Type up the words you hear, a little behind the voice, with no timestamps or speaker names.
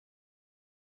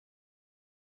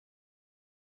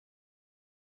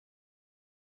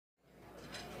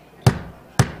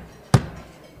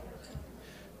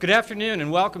Good afternoon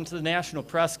and welcome to the National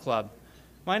Press Club.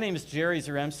 My name is Jerry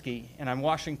Zaremski and I'm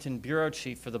Washington Bureau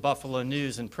Chief for the Buffalo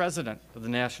News and President of the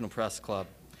National Press Club.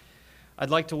 I'd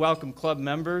like to welcome club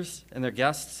members and their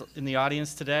guests in the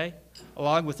audience today,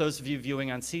 along with those of you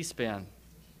viewing on C-SPAN.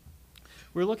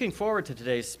 We're looking forward to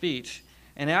today's speech,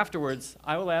 and afterwards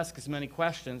I will ask as many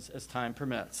questions as time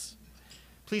permits.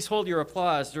 Please hold your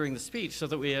applause during the speech so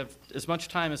that we have as much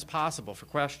time as possible for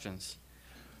questions.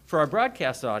 For our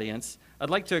broadcast audience, I'd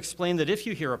like to explain that if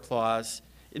you hear applause,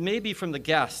 it may be from the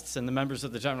guests and the members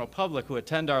of the general public who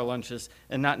attend our lunches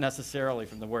and not necessarily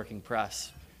from the working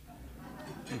press.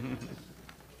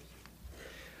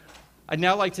 I'd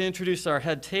now like to introduce our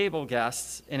head table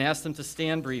guests and ask them to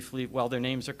stand briefly while their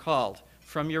names are called.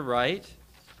 From your right,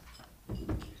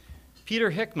 Peter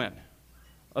Hickman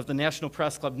of the National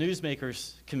Press Club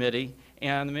Newsmakers Committee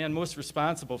and the man most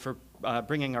responsible for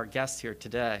bringing our guests here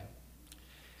today.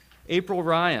 April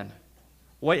Ryan,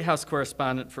 White House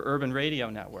correspondent for Urban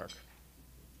Radio Network.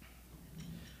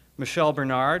 Michelle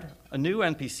Bernard, a new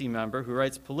NPC member who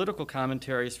writes political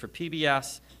commentaries for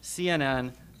PBS,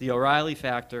 CNN, The O'Reilly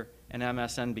Factor, and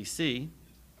MSNBC.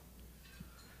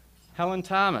 Helen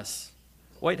Thomas,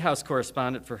 White House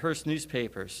correspondent for Hearst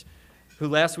Newspapers, who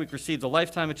last week received the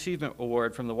Lifetime Achievement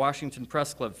Award from the Washington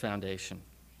Press Club Foundation.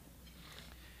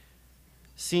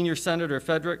 Senior Senator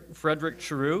Frederick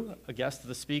Cheroux, a guest of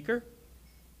the speaker.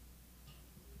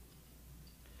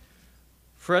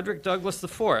 Frederick Douglass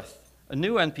IV, a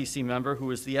new NPC member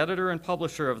who is the editor and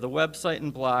publisher of the website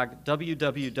and blog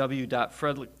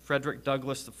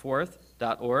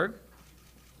www.frederickdouglassiv.org.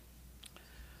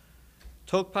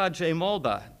 Tokpa J.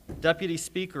 Molba, Deputy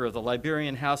Speaker of the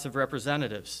Liberian House of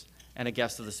Representatives and a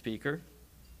guest of the speaker.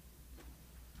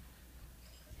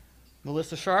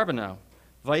 Melissa Charbonneau,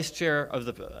 Vice Chair of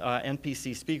the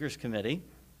NPC Speakers Committee.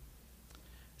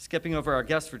 Skipping over our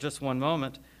guest for just one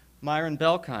moment, Myron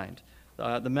Belkind,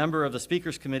 the member of the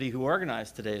Speakers Committee who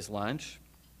organized today's lunch.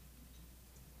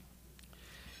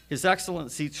 His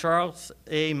Excellency Charles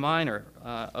A. Minor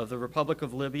of the Republic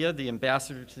of Libya, the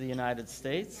Ambassador to the United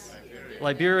States.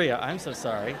 Liberia, I'm so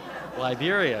sorry.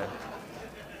 Liberia.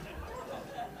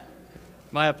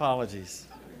 My apologies.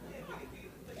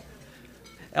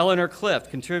 Eleanor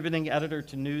Clift, contributing editor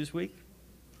to Newsweek.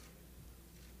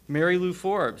 Mary Lou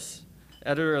Forbes,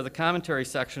 editor of the commentary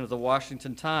section of the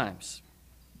Washington Times.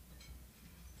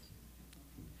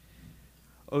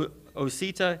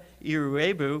 Osita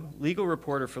Iruebu, legal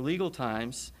reporter for Legal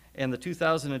Times and the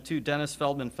 2002 Dennis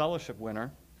Feldman Fellowship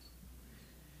winner.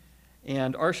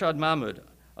 And Arshad Mahmood,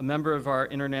 a member of our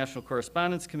International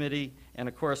Correspondence Committee and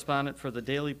a correspondent for the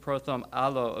Daily Prothom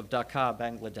Alo of Dhaka,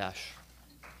 Bangladesh.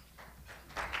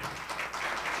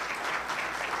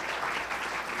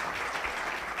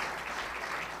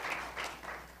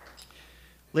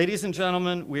 Ladies and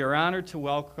gentlemen, we are honored to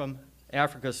welcome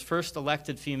Africa's first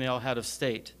elected female head of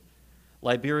state,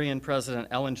 Liberian President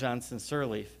Ellen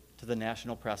Johnson-Sirleaf, to the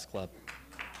National Press Club.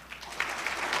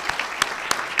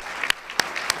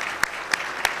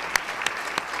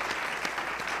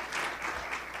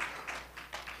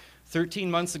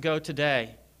 "13 months ago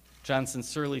today,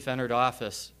 Johnson-Sirleaf entered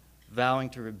office, vowing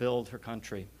to rebuild her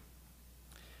country.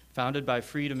 Founded by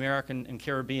freed American and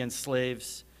Caribbean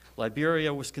slaves,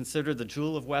 Liberia was considered the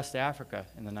jewel of West Africa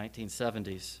in the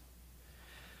 1970s.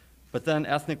 But then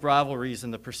ethnic rivalries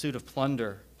and the pursuit of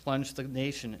plunder plunged the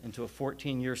nation into a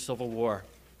 14-year civil war.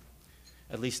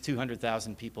 At least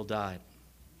 200,000 people died.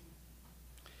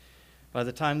 By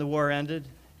the time the war ended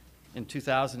in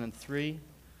 2003,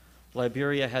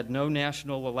 Liberia had no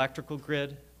national electrical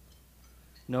grid,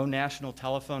 no national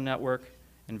telephone network,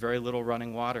 and very little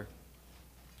running water.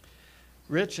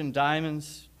 Rich in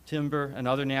diamonds, timber, and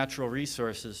other natural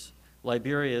resources,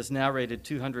 Liberia is now rated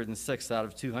 206 out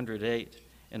of 208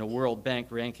 in a World Bank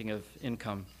ranking of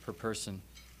income per person.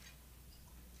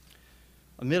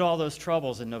 Amid all those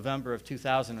troubles in November of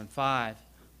 2005,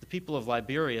 the people of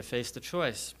Liberia faced a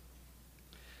choice.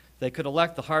 They could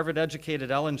elect the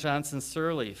Harvard-educated Ellen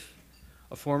Johnson-Sirleaf,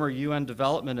 a former UN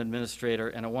development administrator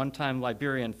and a one-time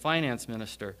Liberian finance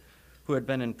minister who had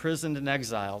been imprisoned and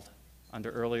exiled under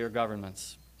earlier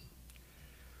governments.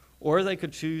 Or they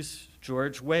could choose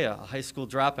George Weah, a high school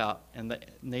dropout and the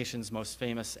nation's most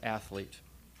famous athlete.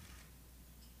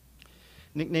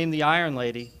 Nicknamed the Iron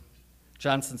Lady,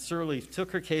 Johnson-Sirleaf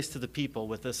took her case to the people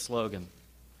with this slogan: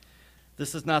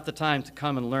 "This is not the time to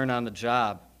come and learn on the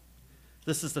job.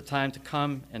 This is the time to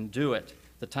come and do it,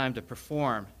 the time to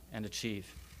perform and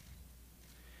achieve."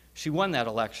 She won that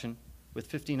election with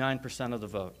 59% of the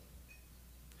vote.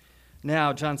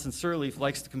 Now, Johnson-Sirleaf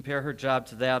likes to compare her job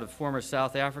to that of former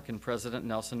South African President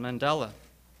Nelson Mandela.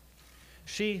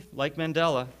 She, like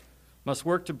Mandela, must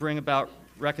work to bring about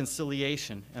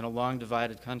reconciliation in a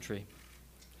long-divided country.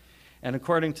 And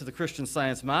according to the Christian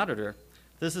Science Monitor,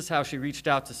 this is how she reached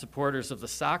out to supporters of the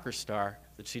soccer star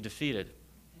that she defeated.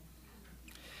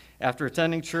 After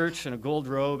attending church in a gold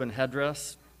robe and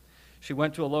headdress, she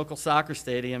went to a local soccer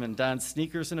stadium and donned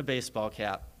sneakers and a baseball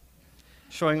cap.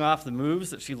 Showing off the moves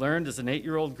that she learned as an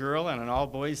 8-year-old girl on an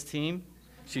all-boys team,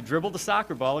 she dribbled a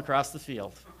soccer ball across the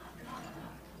field.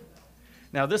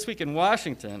 Now, this week in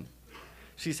Washington,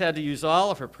 she's had to use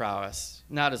all of her prowess,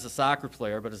 not as a soccer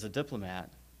player, but as a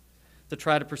diplomat, to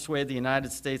try to persuade the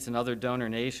United States and other donor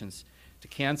nations to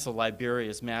cancel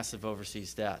Liberia's massive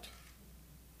overseas debt.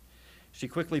 She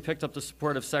quickly picked up the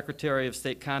support of Secretary of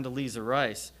State Condoleezza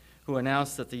Rice, who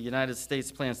announced that the United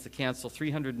States plans to cancel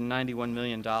 $391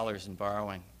 million in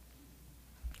borrowing.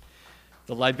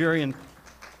 The Liberian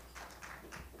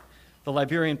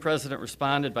president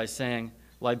responded by saying,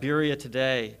 "Liberia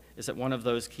today is at one of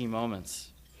those key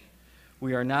moments.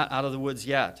 We are not out of the woods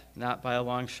yet, not by a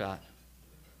long shot,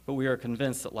 but we are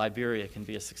convinced that Liberia can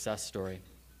be a success story."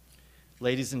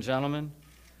 Ladies and gentlemen,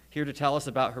 here to tell us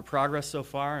about her progress so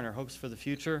far and her hopes for the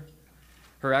future,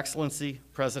 Her Excellency,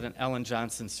 President Ellen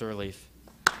Johnson-Sirleaf.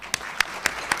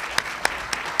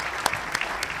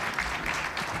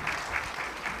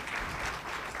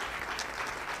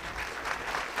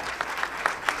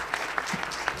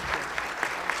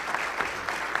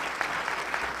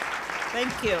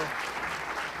 Thank you.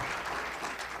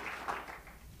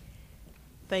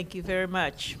 Thank you very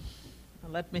much.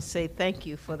 Let me say thank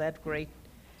you for that great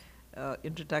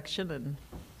introduction and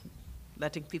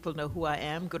letting people know who I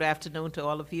am. Good afternoon to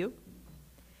all of you.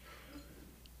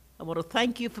 I want to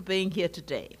thank you for being here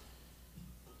today.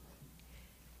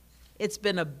 It's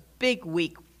been a big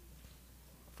week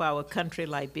for our country,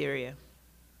 Liberia.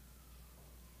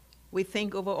 We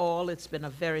think overall it's been a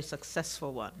very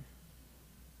successful one.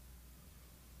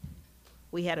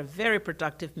 We had a very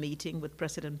productive meeting with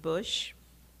President Bush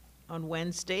on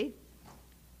Wednesday.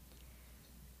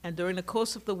 And during the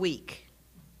course of the week,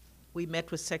 we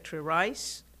met with Secretary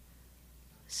Rice,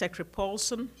 Secretary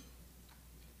Paulson,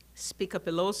 Speaker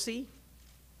Pelosi,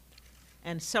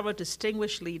 and several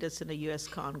distinguished leaders in the U.S.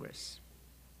 Congress.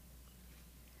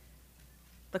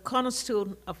 The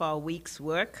cornerstone of our week's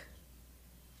work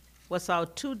was our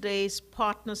 2 days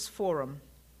Partners Forum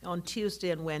on Tuesday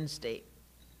and Wednesday,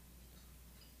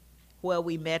 where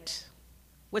we met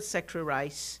with Secretary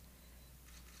Rice,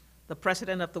 the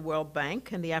President of the World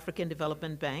Bank and the African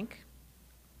Development Bank,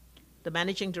 the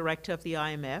Managing Director of the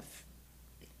IMF,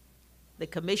 the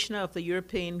Commissioner of the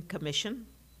European Commission,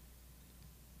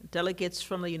 delegates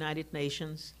from the United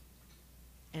Nations,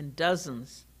 and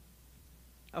dozens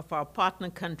of our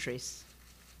partner countries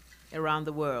around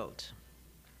the world.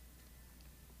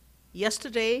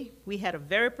 Yesterday, we had a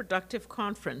very productive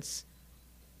conference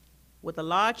with a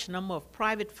large number of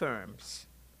private firms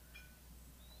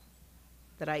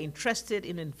that are interested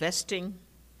in investing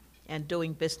and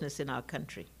doing business in our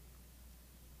country.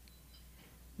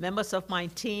 Members of my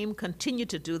team continue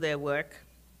to do their work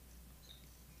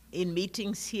in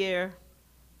meetings here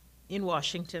in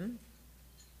Washington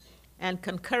and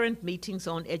concurrent meetings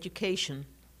on education,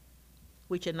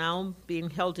 which are now being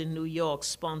held in New York,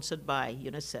 sponsored by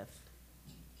UNICEF.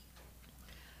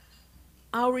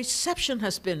 Our reception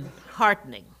has been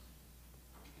heartening.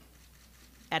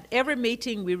 At every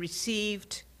meeting, we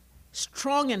received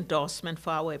strong endorsement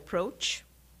for our approach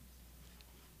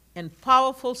and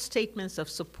powerful statements of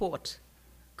support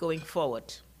going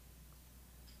forward.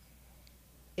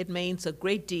 It means a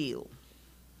great deal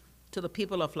to the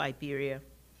people of Liberia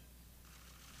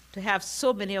to have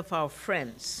so many of our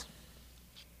friends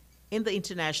in the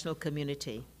international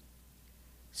community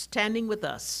standing with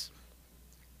us,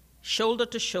 shoulder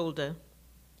to shoulder,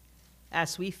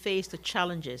 as we face the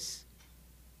challenges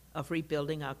of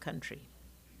rebuilding our country.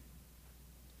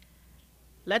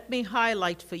 Let me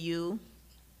highlight for you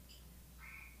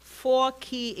 4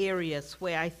 key areas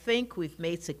where I think we've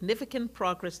made significant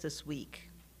progress this week.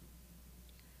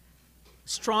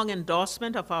 Strong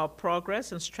endorsement of our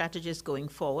progress and strategies going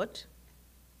forward,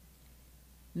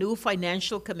 new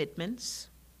financial commitments,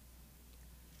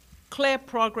 clear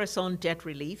progress on debt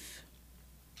relief,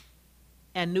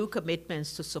 and new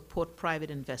commitments to support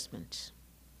private investment.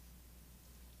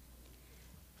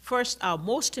 First, our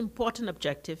most important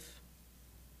objective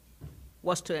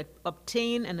was to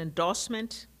obtain an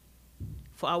endorsement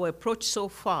for our approach so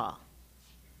far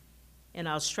and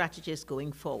our strategies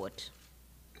going forward.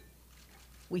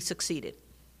 We succeeded.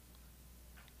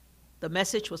 The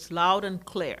message was loud and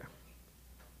clear.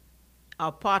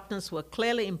 Our partners were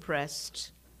clearly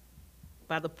impressed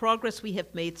by the progress we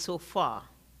have made so far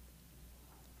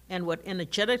and were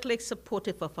energetically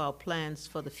supportive of our plans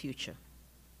for the future.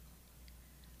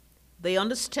 They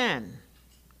understand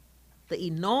the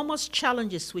enormous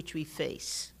challenges which we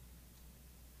face.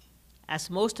 As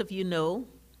most of you know,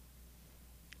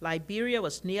 Liberia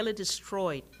was nearly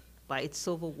destroyed by its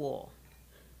civil war.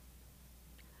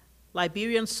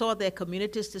 Liberians saw their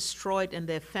communities destroyed and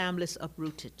their families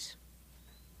uprooted.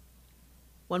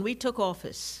 When we took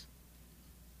office,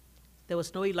 there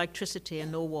was no electricity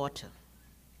and no water.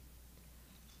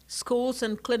 Schools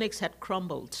and clinics had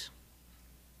crumbled,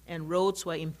 and roads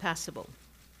were impassable.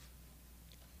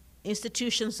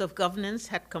 Institutions of governance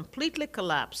had completely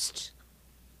collapsed,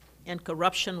 and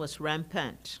corruption was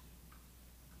rampant.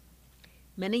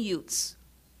 Many youths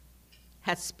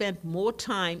had spent more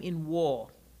time in war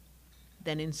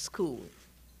than in school.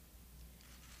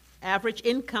 Average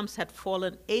incomes had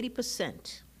fallen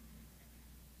 80%.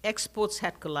 Exports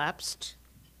had collapsed.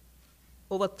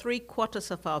 Over 3/4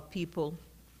 of our people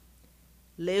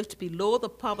lived below the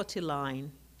poverty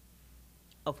line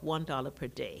of $1 per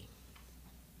day.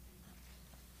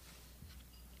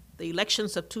 The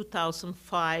elections of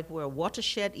 2005 were a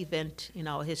watershed event in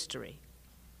our history,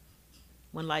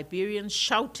 when Liberians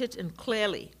shouted and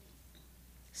clearly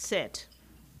said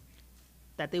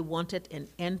that they wanted an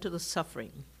end to the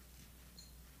suffering.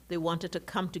 They wanted to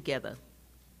come together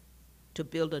to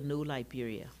build a new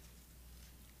Liberia.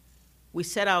 We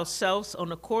set ourselves on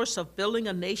a course of building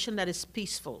a nation that is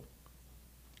peaceful,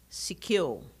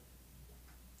 secure,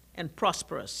 and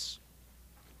prosperous,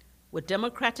 with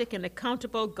democratic and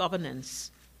accountable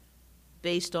governance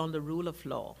based on the rule of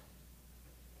law.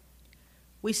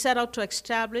 We set out to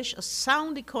establish a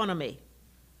sound economy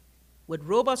with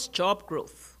robust job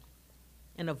growth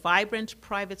and a vibrant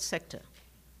private sector,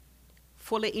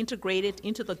 fully integrated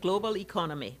into the global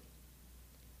economy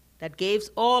that gives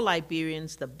all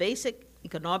Liberians the basic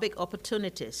economic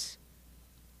opportunities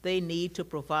they need to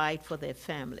provide for their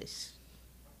families.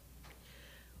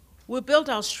 We built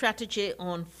our strategy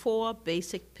on 4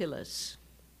 basic pillars: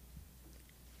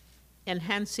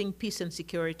 enhancing peace and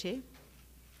security,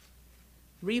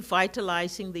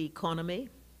 revitalizing the economy,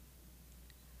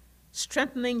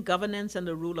 strengthening governance and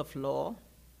the rule of law,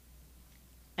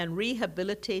 and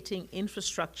rehabilitating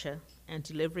infrastructure and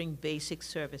delivering basic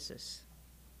services.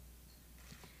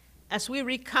 As we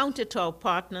recounted to our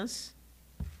partners,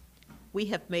 we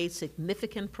have made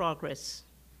significant progress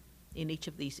in each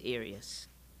of these areas.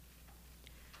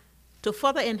 To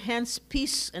further enhance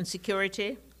peace and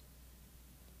security,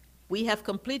 we have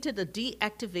completed the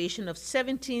deactivation of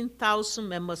 17,000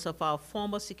 members of our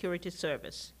former security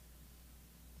service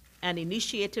and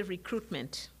initiated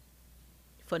recruitment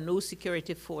for new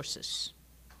security forces.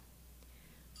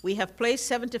 We have placed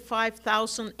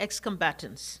 75,000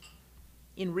 ex-combatants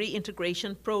in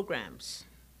reintegration programs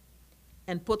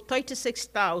and put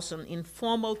 36,000 in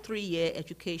formal 3-year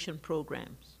education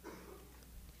programs.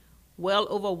 Well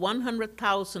over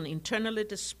 100,000 internally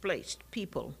displaced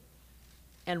people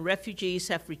and refugees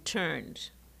have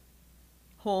returned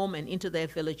home and into their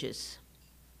villages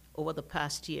over the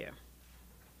past year.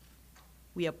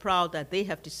 We are proud that they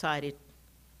have decided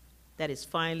that it's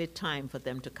finally time for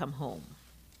them to come home.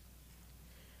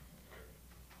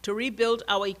 To rebuild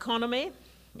our economy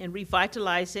and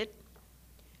revitalize it,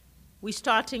 we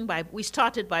started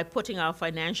by putting our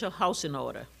financial house in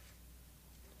order.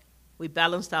 We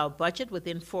balanced our budget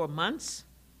within 4 months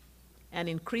and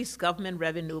increased government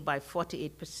revenue by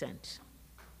 48%.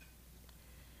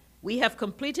 We have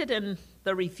completed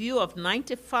the review of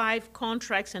 95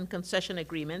 contracts and concession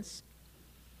agreements,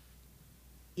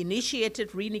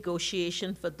 initiated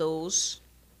renegotiation for those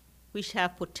which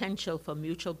have potential for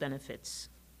mutual benefits.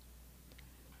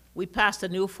 We passed a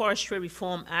new Forestry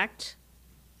Reform Act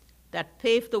that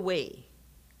paved the way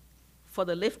for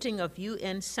the lifting of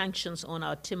UN sanctions on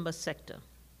our timber sector.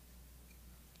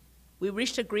 We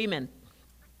reached agreement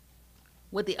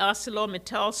with the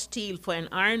ArcelorMittal Steel for an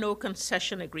iron ore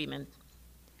concession agreement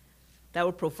that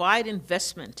will provide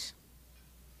investment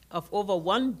of over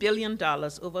 $1 billion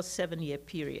over a 7-year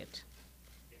period.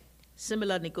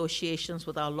 Similar negotiations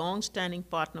with our long-standing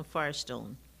partner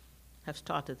Firestone have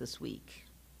started this week.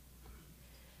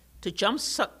 To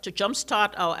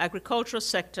jumpstart our agricultural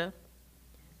sector,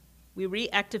 we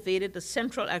reactivated the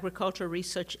Central Agricultural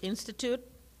Research Institute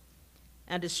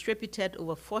and distributed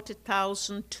over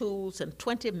 40,000 tools and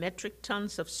 20 metric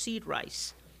tons of seed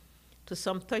rice to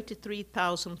some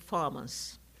 33,000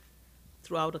 farmers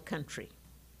throughout the country.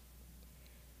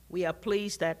 We are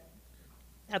pleased that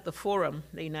at the forum,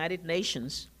 the United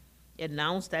Nations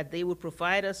announced that they would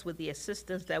provide us with the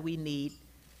assistance that we need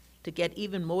to get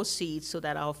even more seeds so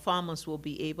that our farmers will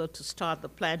be able to start the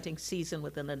planting season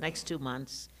within the next 2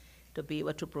 months to be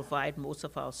able to provide most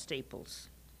of our staples.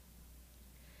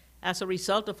 As a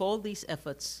result of all these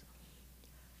efforts,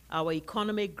 our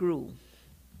economy grew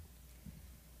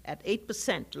at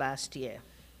 8% last year,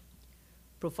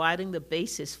 providing the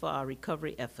basis for our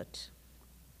recovery effort.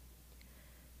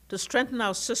 To strengthen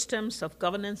our systems of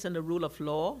governance and the rule of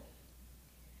law,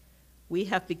 we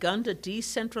have begun to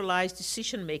decentralize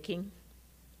decision-making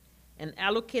and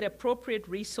allocate appropriate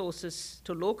resources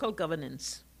to local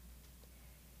governance.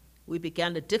 We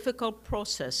began the difficult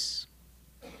process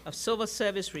of civil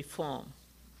service reform,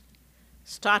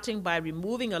 starting by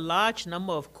removing a large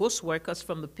number of ghost workers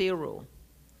from the payroll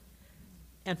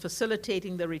and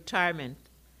facilitating the retirement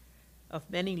of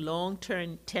many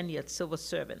long-term tenured civil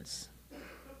servants.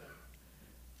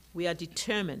 We are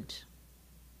determined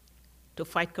to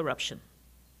fight corruption,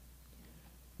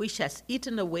 which has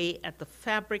eaten away at the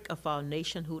fabric of our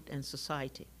nationhood and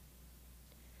society.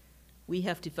 We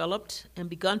have developed and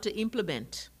begun to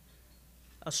implement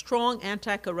a strong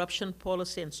anti-corruption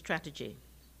policy and strategy.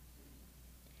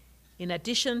 In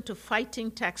addition to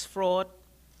fighting tax fraud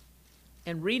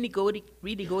and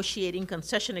renegotiating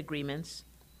concession agreements,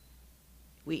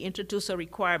 we introduced a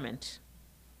requirement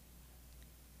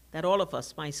that all of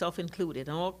us, myself included,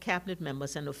 and all cabinet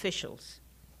members and officials,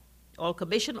 all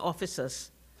commission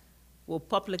officers, will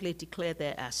publicly declare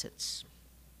their assets.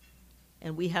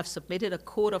 And we have submitted a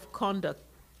code of conduct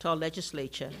to our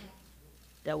legislature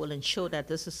that will ensure that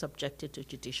this is subjected to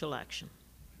judicial action.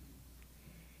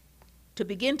 To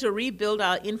begin to rebuild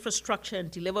our infrastructure and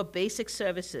deliver basic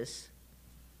services,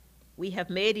 we have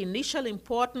made initial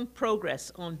important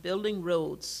progress on building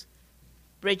roads,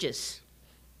 bridges,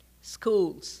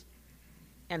 schools,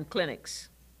 and clinics.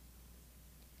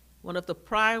 One of the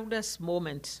proudest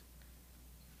moments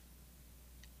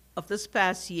of this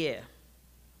past year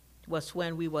was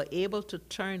when we were able to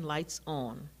turn lights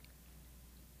on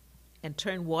and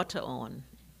turn water on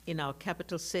in our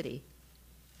capital city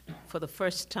for the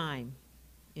first time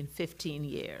in 15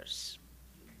 years.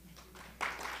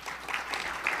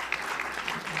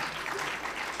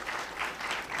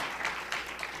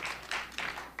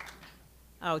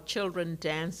 Our children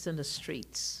danced in the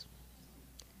streets.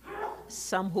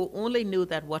 Some who only knew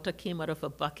that water came out of a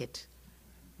bucket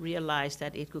realized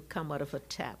that it could come out of a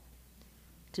tap.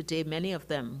 Today, many of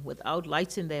them, without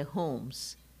lights in their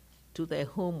homes, do their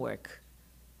homework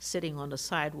sitting on the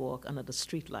sidewalk under the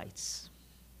street lights.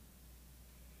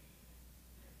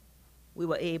 We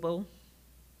were able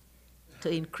to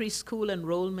increase school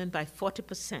enrollment by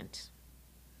 40%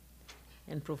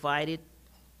 and provided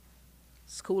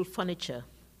school furniture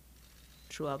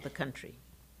throughout the country.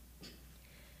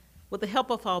 With the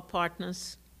help of our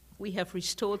partners, we have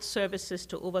restored services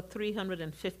to over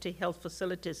 350 health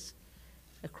facilities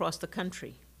across the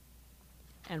country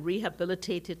and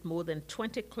rehabilitated more than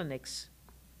 20 clinics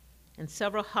and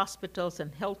several hospitals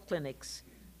and health clinics,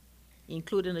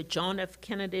 including the John F.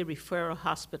 Kennedy Referral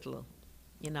Hospital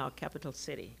in our capital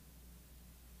city.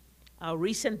 Our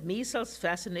recent measles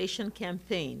vaccination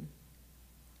campaign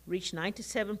reached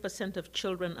 97% of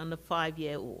children under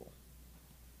 5-year-old.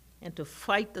 And to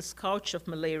fight the scourge of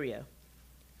malaria,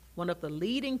 one of the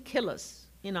leading killers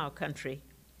in our country,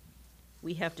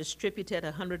 we have distributed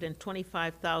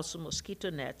 125,000 mosquito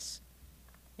nets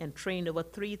and trained over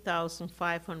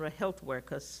 3,500 health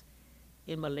workers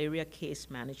in malaria case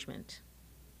management.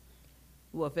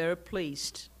 We were very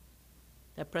pleased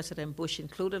that President Bush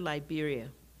included Liberia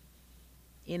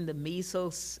in the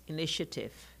measles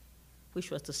initiative,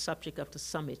 which was the subject of the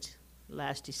summit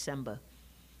last December.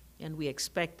 And we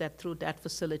expect that through that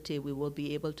facility, we will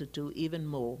be able to do even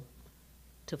more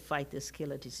to fight this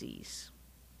killer disease.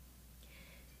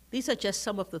 These are just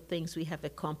some of the things we have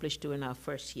accomplished during our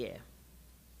first year.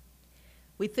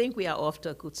 We think we are off to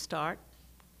a good start,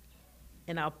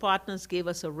 and our partners gave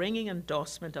us a ringing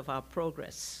endorsement of our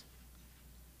progress.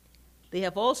 They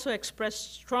have also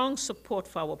expressed strong support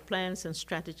for our plans and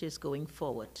strategies going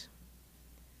forward.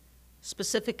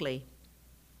 Specifically,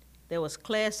 there was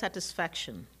clear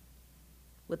satisfaction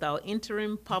with our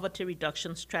interim poverty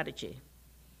reduction strategy,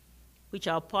 which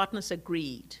our partners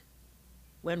agreed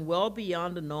went well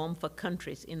beyond the norm for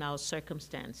countries in our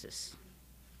circumstances.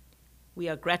 We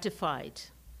are gratified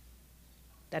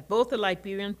that both the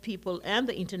Liberian people and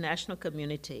the international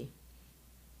community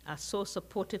are so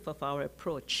supportive of our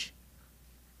approach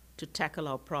to tackle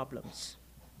our problems.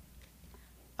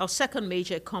 Our second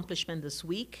major accomplishment this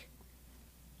week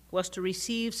was to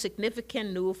receive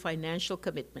significant new financial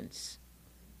commitments.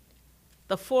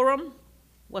 The forum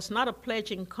was not a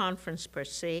pledging conference per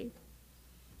se,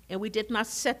 And we did not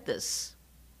set this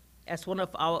as one of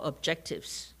our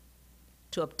objectives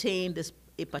to obtain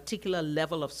a particular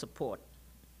level of support.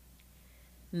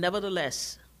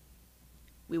 Nevertheless,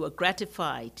 we were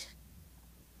gratified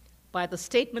by the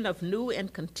statement of new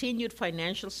and continued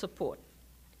financial support.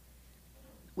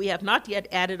 We have not yet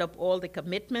added up all the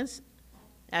commitments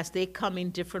as they come in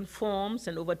different forms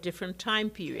and over different time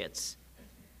periods.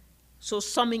 So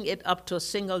summing it up to a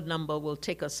single number will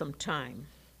take us some time.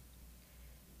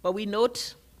 But we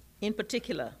note, in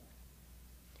particular,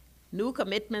 new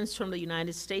commitments from the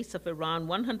United States of around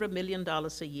 $100 million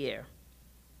a year,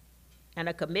 and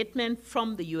a commitment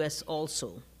from the US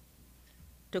also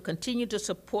to continue to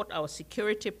support our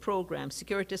security program,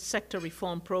 security sector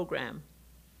reform program,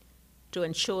 to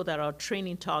ensure that our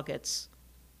training targets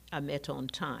are met on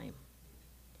time.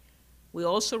 We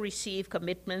also receive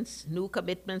commitments, new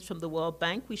commitments from the World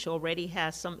Bank, which already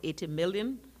has some 80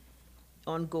 million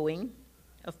ongoing,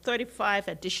 of 35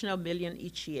 additional million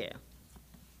each year.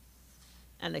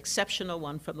 An exceptional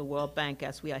one from the World Bank,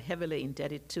 as we are heavily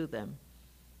indebted to them,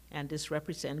 and this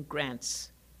represents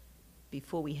grants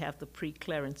before we have the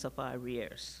pre-clearance of our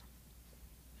arrears.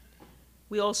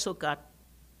 We also got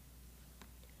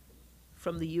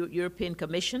from the European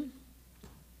Commission,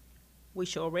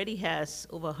 which already has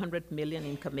over 100 million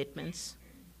in commitments,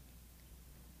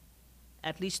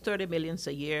 at least 30 million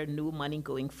a year new money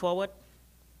going forward.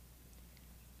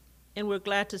 And we're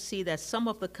glad to see that some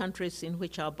of the countries in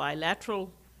which our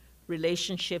bilateral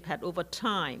relationship had over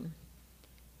time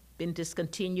been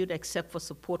discontinued except for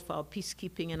support for our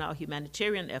peacekeeping and our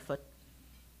humanitarian effort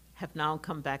have now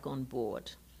come back on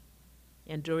board.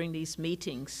 And during these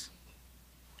meetings,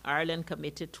 Ireland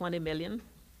committed 20 million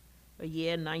a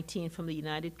year, 19 from the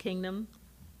United Kingdom,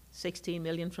 16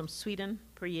 million from Sweden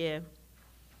per year.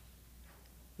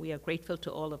 We are grateful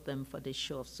to all of them for this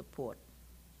show of support.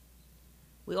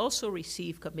 We also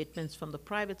receive commitments from the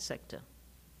private sector.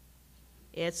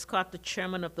 Ed Scott, the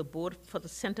chairman of the board for the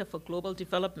Center for Global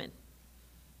Development,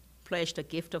 pledged a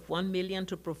gift of $1 million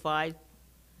to provide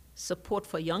support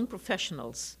for young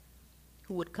professionals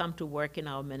who would come to work in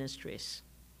our ministries.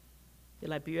 The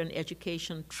Liberian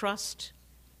Education Trust,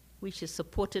 which is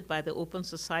supported by the Open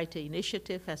Society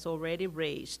Initiative, has already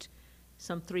raised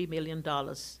some $3 million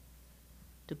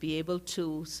to be able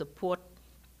to support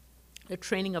the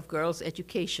training of girls'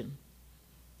 education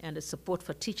and the support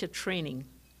for teacher training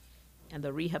and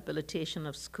the rehabilitation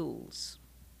of schools.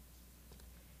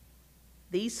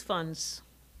 These funds,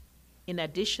 in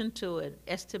addition to an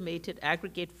estimated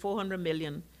aggregate $400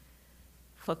 million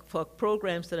for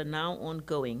programs that are now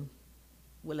ongoing,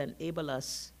 will enable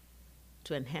us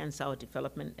to enhance our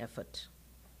development effort.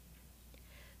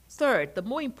 Third, the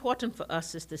more important for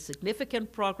us is the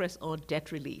significant progress on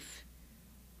debt relief,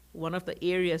 one of the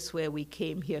areas where we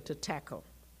came here to tackle.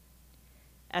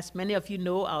 As many of you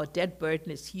know, our debt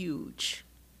burden is huge,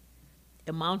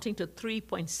 amounting to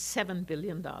 $3.7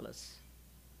 billion,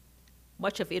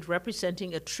 much of it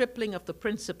representing a tripling of the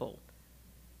principal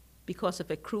because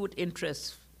of accrued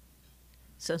interest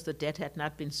since the debt had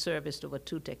not been serviced over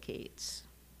 2 decades.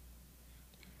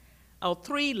 Our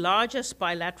 3 largest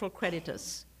bilateral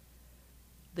creditors,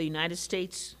 the United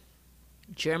States,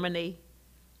 Germany,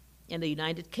 and the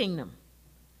United Kingdom,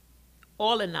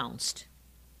 all announced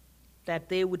that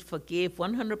they would forgive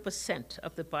 100%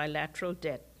 of the bilateral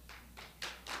debt.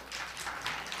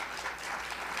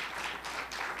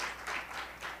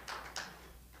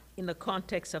 In the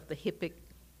context of the HIPC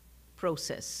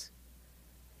process.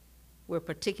 We're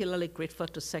particularly grateful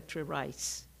to Secretary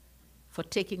Rice for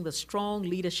taking the strong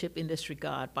leadership in this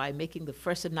regard by making the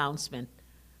first announcement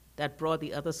that brought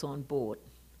the others on board.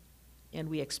 And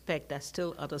we expect that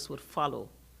still others would follow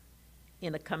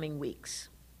in the coming weeks.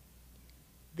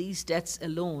 These debts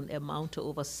alone amount to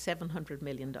over $700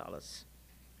 million.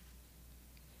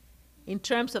 In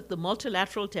terms of the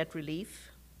multilateral debt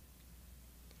relief,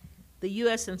 the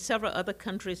US and several other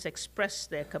countries expressed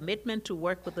their commitment to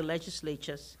work with the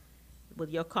legislatures, with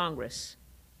your Congress,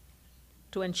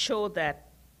 to ensure that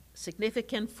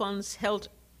significant funds held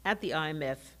at the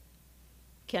IMF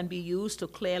can be used to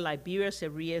clear Liberia's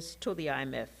arrears to the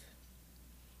IMF.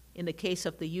 In the case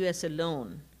of the US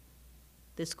alone,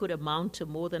 this could amount to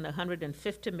more than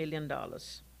 $150 million.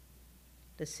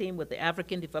 The same with the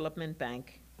African Development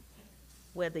Bank,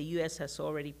 where the US has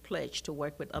already pledged to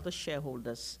work with other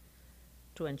shareholders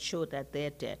to ensure that their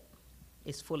debt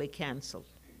is fully canceled.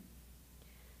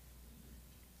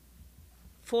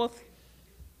 Fourth,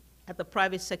 at the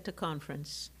Private Sector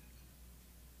Conference,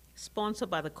 sponsored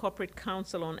by the Corporate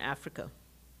Council on Africa,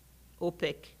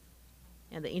 OPEC,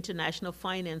 and the International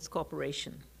Finance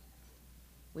Corporation,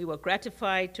 We were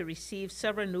gratified to receive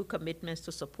several new commitments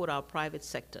to support our private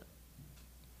sector.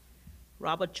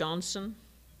 Robert Johnson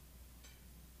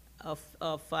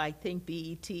of I think,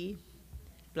 BET,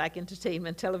 Black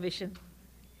Entertainment Television,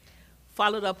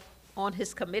 followed up on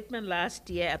his commitment last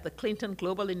year at the Clinton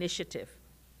Global Initiative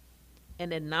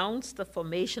and announced the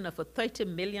formation of a $30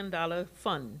 million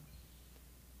fund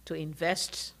to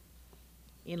invest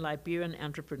in Liberian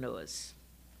entrepreneurs.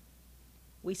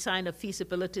 We signed a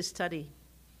feasibility study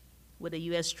with the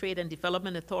U.S. Trade and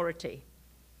Development Authority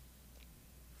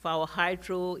for our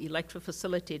hydroelectric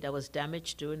facility that was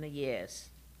damaged during the years.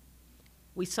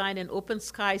 We signed an open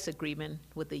skies agreement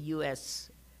with the U.S.,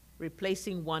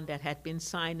 replacing one that had been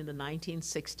signed in the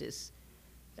 1960s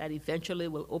that eventually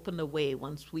will open the way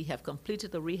once we have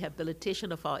completed the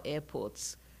rehabilitation of our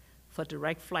airports for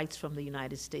direct flights from the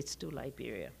United States to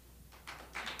Liberia.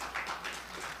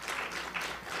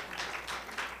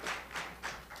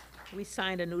 We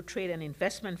signed a new trade and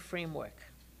investment framework.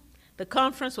 The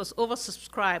conference was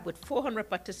oversubscribed with 400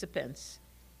 participants,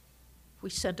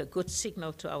 which sent a good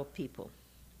signal to our people.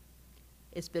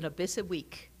 It's been a busy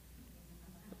week,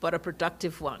 but a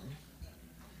productive one.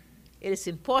 It is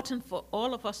important for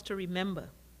all of us to remember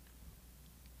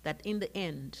that in the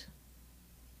end,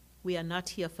 we are not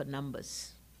here for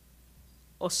numbers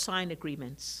or sign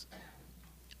agreements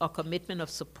or commitment of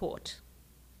support.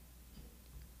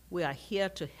 We are here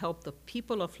to help the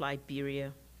people of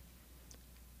Liberia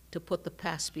to put the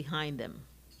past behind them,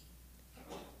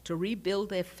 to rebuild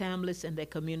their families and their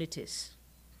communities,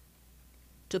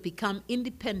 to become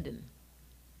independent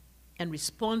and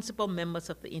responsible members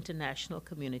of the international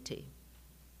community.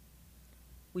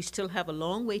 We still have a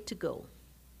long way to go,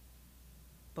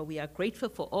 but we are grateful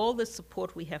for all the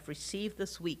support we have received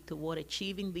this week toward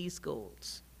achieving these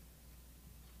goals.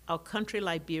 Our country,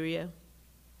 Liberia,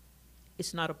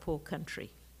 is not a poor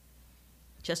country,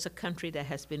 just a country that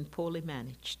has been poorly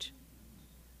managed.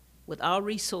 With our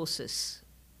resources,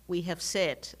 we have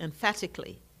said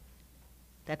emphatically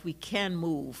that we can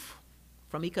move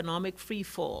from economic free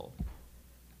fall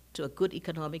to a good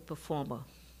economic performer.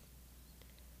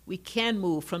 We can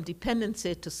move from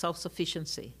dependency to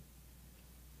self-sufficiency.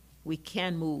 We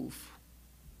can move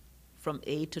from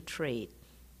aid to trade.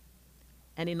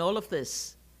 And in all of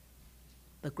this,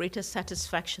 the greatest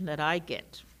satisfaction that I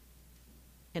get,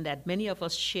 and that many of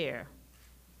us share,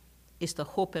 is the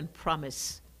hope and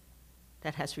promise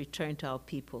that has returned to our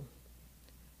people.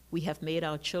 We have made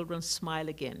our children smile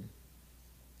again,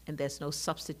 and there's no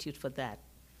substitute for that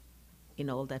in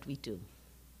all that we do.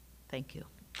 Thank you.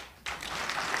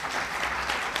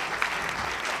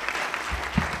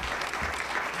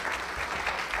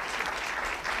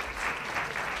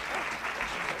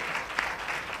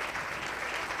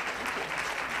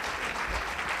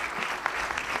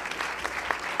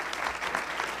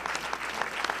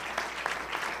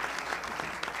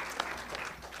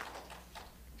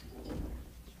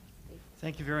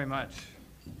 Thank you very much.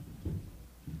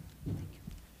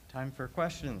 Time for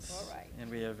questions. All right.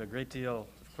 And we have a great deal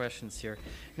of questions here.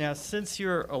 Now, since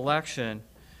your election,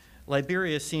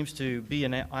 Liberia seems to be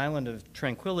an island of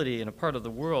tranquility in a part of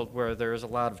the world where there is a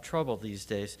lot of trouble these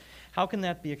days. How can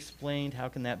that be explained? How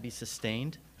can that be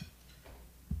sustained?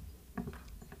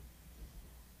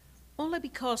 Only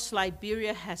because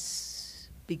Liberia has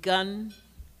begun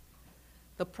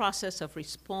the process of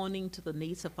responding to the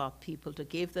needs of our people to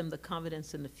give them the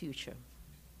confidence in the future.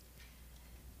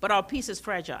 But our peace is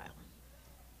fragile.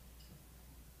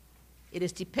 It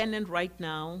is dependent right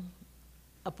now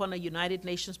upon a United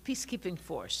Nations peacekeeping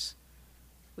force,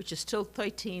 which is still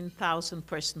 13,000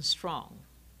 persons strong.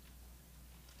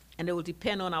 And it will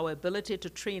depend on our ability to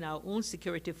train our own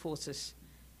security forces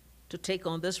to take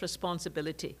on this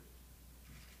responsibility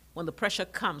when the pressure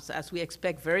comes, as we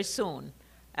expect very soon,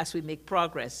 as we make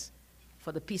progress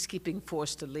for the peacekeeping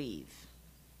force to leave.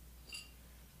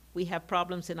 We have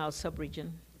problems in our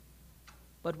sub-region,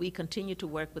 but we continue to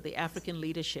work with the African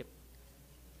leadership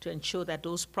to ensure that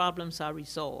those problems are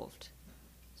resolved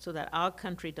so that our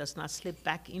country does not slip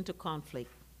back into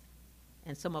conflict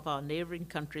and some of our neighboring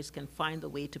countries can find the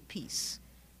way to peace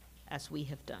as we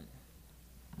have done.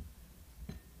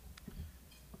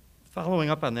 Following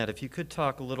up on that, if you could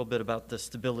talk a little bit about the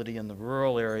stability in the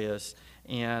rural areas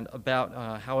and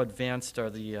about how advanced are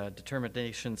the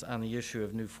determinations on the issue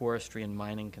of new forestry and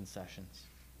mining concessions.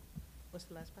 What's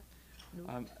the last part?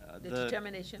 The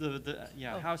determination?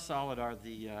 Yeah, how solid are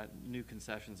the new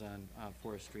concessions on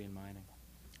forestry and mining?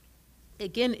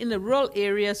 Again, in the rural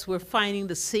areas, we're finding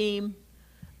the same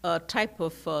type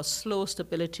of slow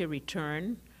stability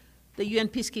return. The UN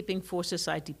peacekeeping forces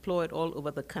are deployed all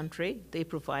over the country. They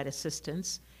provide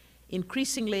assistance.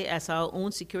 Increasingly, as our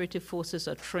own security forces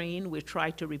are trained, we try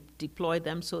to deploy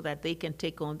them so that they can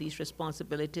take on these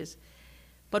responsibilities.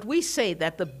 But we say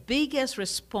that the biggest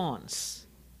response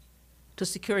to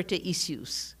security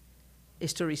issues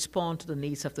is to respond to the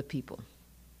needs of the people,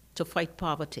 to fight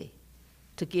poverty,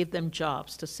 to give them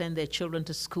jobs, to send their children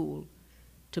to school,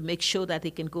 to make sure that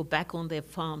they can go back on their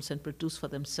farms and produce for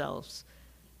themselves.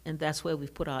 And that's where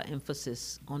we've put our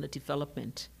emphasis on the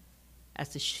development, as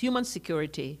the human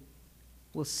security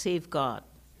will safeguard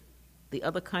the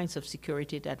other kinds of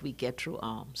security that we get through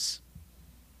arms.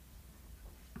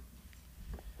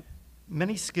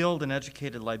 Many skilled and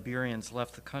educated Liberians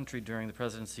left the country during the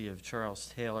presidency of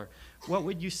Charles Taylor. What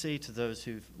would you say to those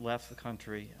who've left the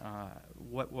country?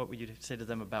 What would you say to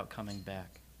them about coming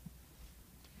back?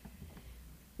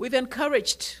 We've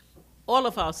encouraged all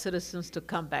of our citizens to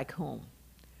come back home.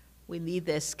 We need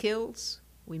their skills,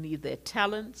 we need their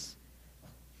talents,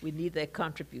 we need their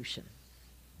contribution.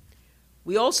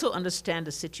 We also understand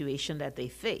the situation that they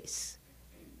face.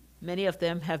 Many of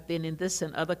them have been in this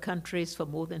and other countries for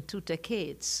more than 2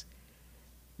 decades.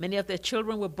 Many of their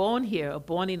children were born here or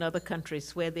born in other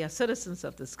countries where they are citizens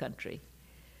of this country.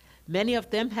 Many of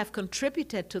them have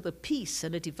contributed to the peace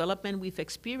and the development we've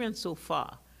experienced so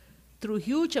far through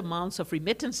huge amounts of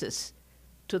remittances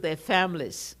to their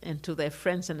families and to their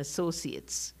friends and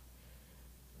associates.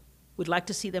 We'd like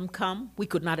to see them come. We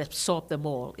could not absorb them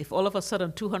all. If all of a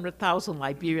sudden 200,000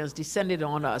 Liberians descended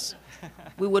on us,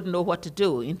 we wouldn't know what to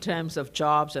do in terms of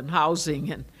jobs and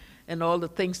housing and all the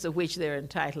things to which they're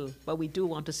entitled. But we do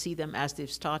want to see them as they've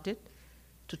started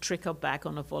to trickle back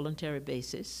on a voluntary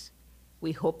basis.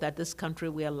 We hope that this country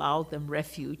will allow them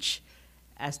refuge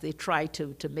as they try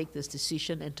to make this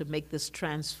decision and to make this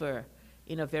transfer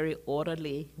in a very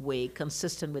orderly way,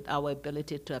 consistent with our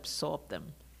ability to absorb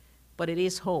them. But it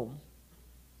is home,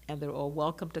 and they're all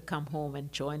welcome to come home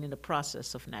and join in the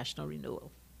process of national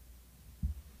renewal.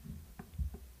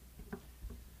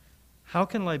 How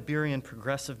can Liberian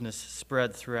progressiveness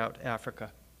spread throughout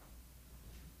Africa?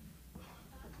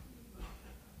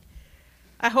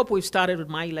 I hope we've started with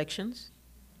my elections.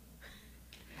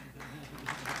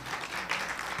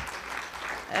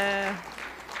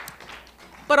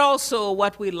 But also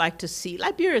what we'd like to see.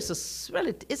 Liberia is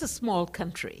a small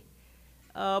country.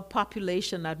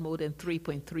 Population at more than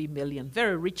 3.3 million,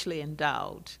 very richly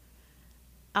endowed.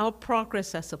 Our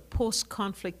progress as a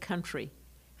post-conflict country,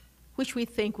 which we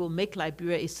think will make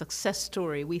Liberia a success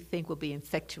story, we think will be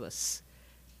infectious.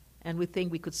 And we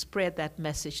think we could spread that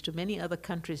message to many other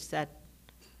countries that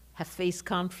have faced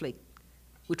conflict.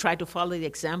 We try to follow the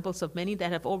examples of many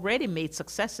that have already made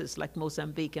successes, like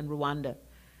Mozambique and Rwanda.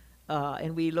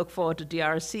 And we look forward to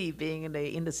DRC being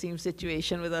in the same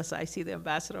situation with us. I see the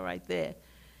ambassador right there.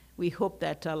 We hope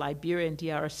that Liberia and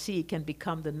DRC can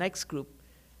become the next group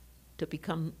to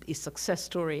become a success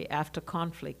story after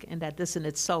conflict, and that this in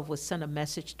itself will send a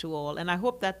message to all. And I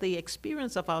hope that the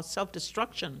experience of our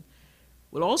self-destruction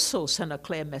will also send a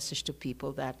clear message to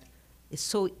people that it's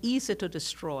so easy to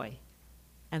destroy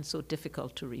and so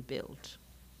difficult to rebuild.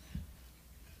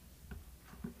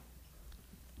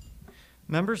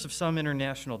 Members of some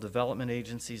international development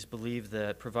agencies believe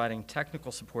that providing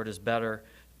technical support is better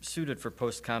suited for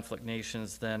post-conflict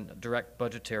nations than direct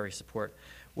budgetary support.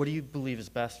 What do you believe is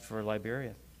best for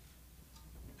Liberia?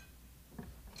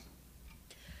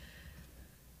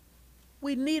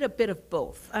 We need a bit of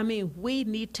both. I mean, we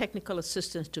need technical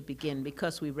assistance to begin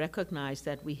because we recognize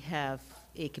that we have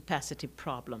a capacity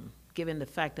problem, given the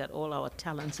fact that all our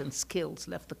talents and skills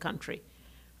left the country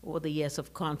over the years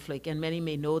of conflict. And many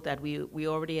may know that we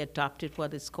already adopted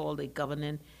what is called a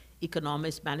Government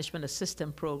Economics Management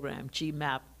Assistance Program,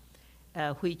 GMAP,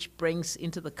 which brings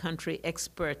into the country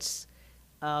experts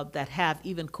that have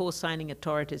even co-signing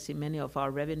authorities in many of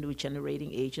our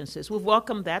revenue-generating agencies. We've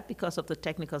welcomed that because of the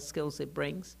technical skills it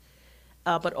brings.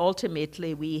 But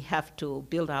ultimately, we have to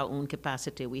build our own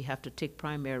capacity. We have to take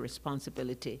primary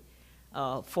responsibility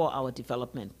for our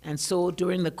development. And so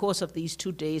during the course of these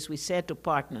 2 days, we said to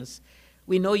partners,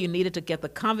 we know you needed to get the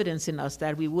confidence in us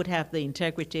that we would have the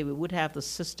integrity, we would have the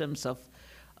systems of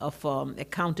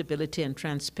accountability and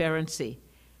transparency.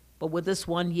 But with this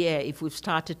 1 year, if we've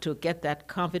started to get that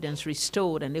confidence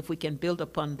restored, and if we can build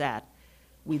upon that,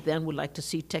 we then would like to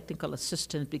see technical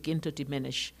assistance begin to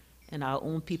diminish and our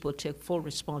own people take full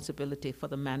responsibility for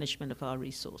the management of our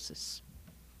resources.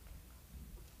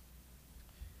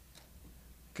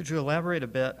 Could you elaborate a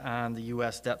bit on the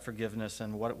U.S. debt forgiveness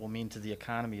and what it will mean to the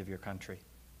economy of your country?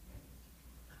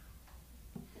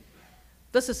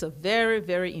 This is a very,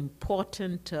 very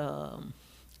important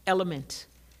element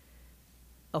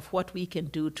of what we can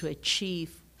do to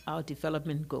achieve our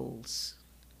development goals.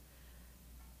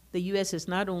 the U.S. is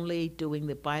not only doing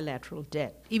the bilateral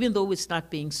debt, even though it's not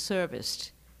being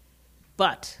serviced,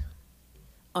 but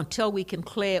until we can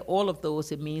clear all of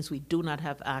those, it means we do not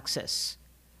have access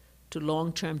to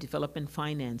long-term development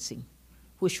financing,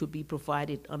 which would be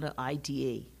provided under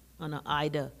IDA, under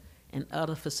IDA, and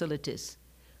other facilities.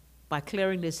 By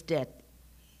clearing this debt,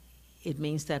 it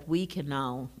means that we can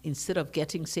now, instead of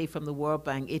getting, say, from the World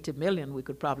Bank 80 million, we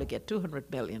could probably get 200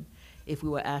 million if we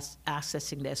were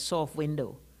accessing their soft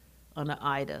window under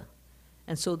IDA.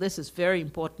 And so this is very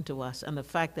important to us, and the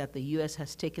fact that the U.S.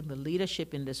 has taken the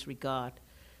leadership in this regard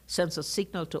sends a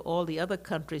signal to all the other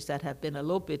countries that have been a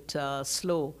little bit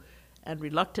slow and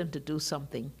reluctant to do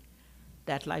something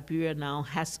that Liberia now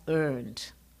has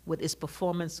earned with its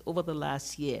performance over the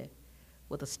last year,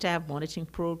 with a staff monitoring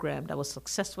program that was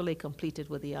successfully completed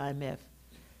with the IMF,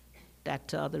 that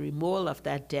the removal of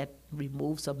that debt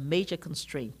removes a major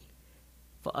constraint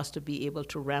for us to be able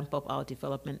to ramp up our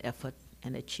development effort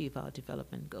and achieve our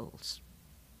development goals.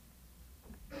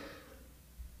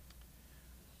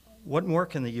 What more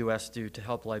can the U.S. do to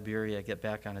help Liberia get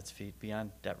back on its feet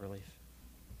beyond debt relief?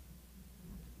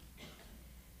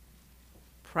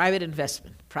 Private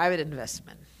investment, private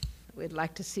investment. We'd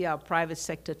like to see our private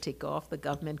sector take off. The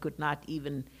government could not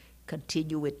even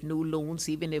continue with new loans,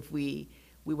 even if we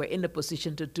were in a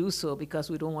position to do so, because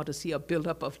we don't want to see a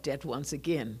buildup of debt once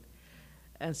again.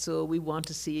 And so we want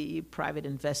to see private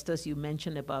investors. You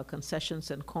mentioned about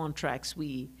concessions and contracts.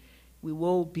 We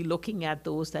will be looking at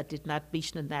those that did not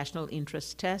reach the national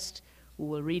interest test. We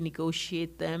will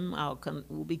renegotiate them.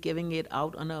 We'll be giving it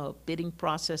out on a bidding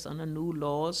process under new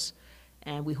laws.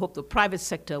 And we hope the private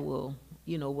sector will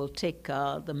take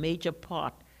the major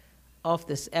part of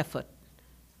this effort.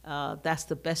 That's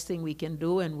the best thing we can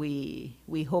do, and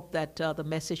we hope that the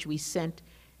message we sent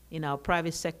in our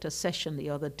private sector session the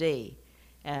other day,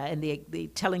 and they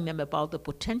telling them about the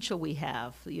potential we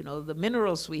have, the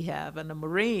minerals we have, and the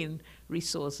marine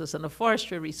resources, and the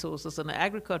forestry resources, and the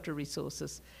agricultural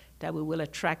resources, that we will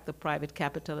attract the private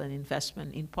capital and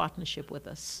investment in partnership with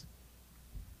us.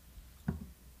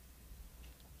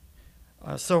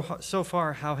 So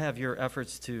far, how have your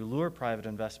efforts to lure private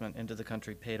investment into the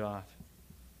country paid off?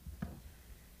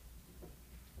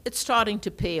 It's starting to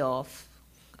pay off.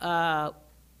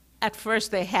 At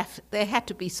first, there had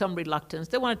to be some reluctance.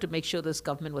 They wanted to make sure this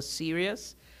government was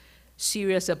serious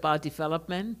about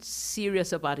development,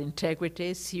 serious about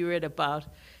integrity, serious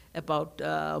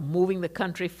about moving the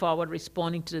country forward,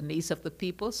 responding to the needs of the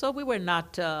people. So we were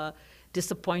not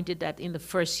disappointed that in the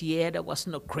first year there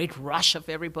wasn't a great rush of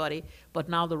everybody, but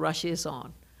now the rush is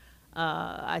on.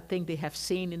 I think they have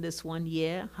seen in this 1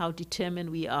 year how determined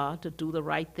we are to do the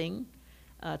right thing,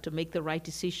 to make the right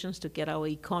decisions, to get our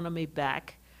economy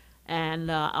back.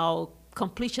 And our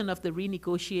completion of the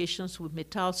renegotiations with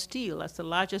Mittal Steel, as the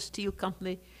largest steel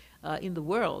company in the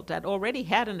world, that already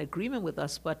had an agreement with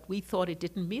us, but we thought it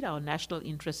didn't meet our national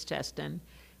interest test. And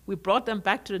we brought them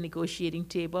back to the negotiating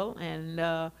table,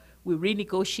 and we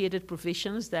renegotiated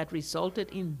provisions that resulted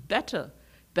in better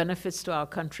benefits to our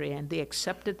country, and they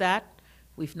accepted that.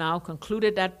 We've now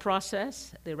concluded that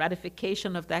process. The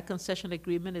ratification of that concession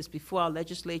agreement is before our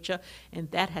legislature, and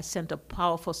that has sent a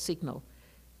powerful signal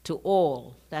to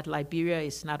all that Liberia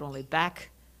is not only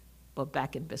back, but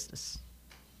back in business.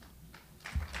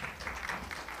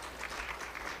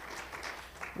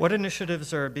 What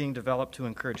initiatives are being developed to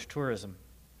encourage tourism?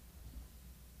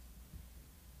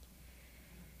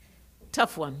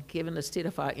 Tough one, given the state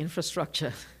of our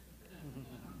infrastructure.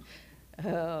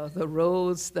 The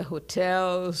roads, the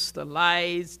hotels, the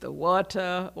lights, the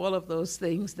water, all of those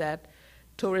things that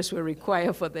tourists will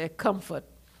require for their comfort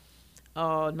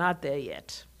are not there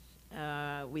yet.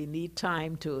 We need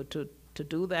time to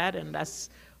do that, and that's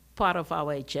part of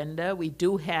our agenda. We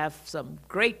do have some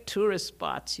great tourist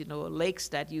spots, lakes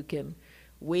that you can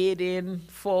wade in,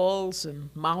 falls and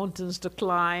mountains to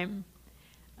climb.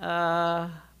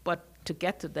 But to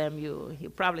get to them,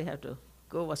 you probably have to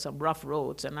go over some rough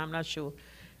roads, and I'm not sure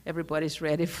everybody's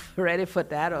ready for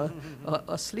that,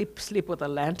 or sleep with a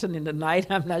lantern in the night.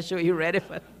 I'm not sure you're ready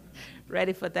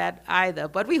for that either.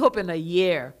 But we hope in a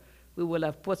year we will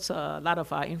have put a lot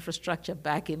of our infrastructure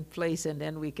back in place, and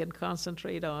then we can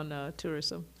concentrate on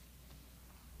tourism.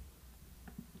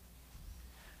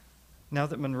 Now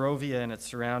that Monrovia and its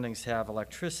surroundings have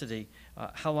electricity,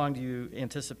 how long do you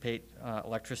anticipate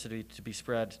electricity to be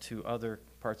spread to other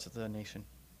parts of the nation?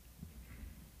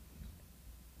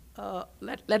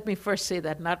 Let me first say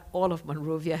that not all of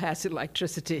Monrovia has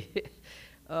electricity.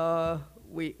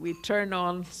 We turn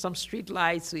on some street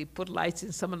lights, we put lights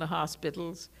in some of the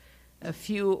hospitals, a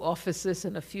few offices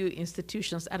and a few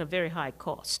institutions at a very high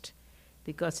cost.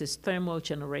 because it's thermal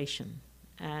generation.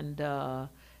 And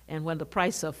when the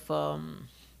price of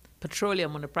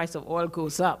petroleum, when the price of oil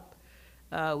goes up,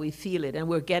 we feel it. And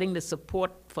we're getting the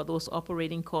support for those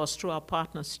operating costs through our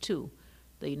partners too,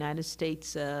 the United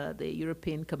States, the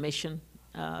European Commission,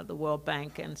 the World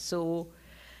Bank. And so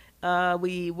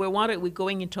we're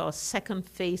going into our second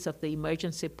phase of the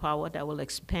emergency power that will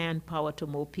expand power to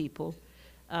more people.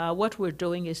 What we're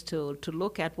doing is to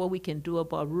look at what we can do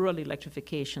about rural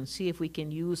electrification, see if we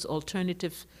can use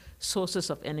alternative sources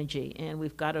of energy. And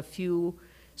we've got a few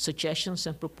suggestions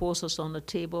and proposals on the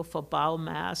table for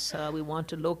biomass. We want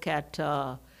to look at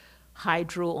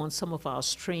hydro on some of our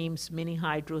streams, mini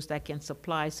hydros that can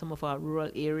supply some of our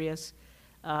rural areas.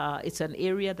 It's an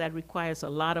area that requires a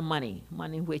lot of money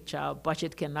which our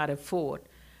budget cannot afford.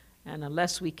 And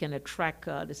unless we can attract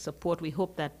the support, we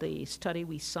hope that the study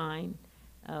we sign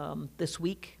this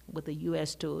week with the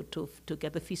U.S. to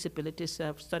get the feasibility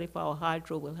study for our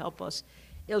hydro will help us.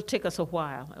 It'll take us a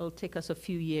while. It'll take us a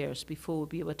few years before we'll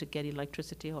be able to get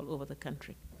electricity all over the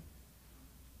country.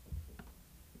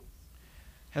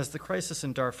 Has the crisis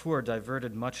in Darfur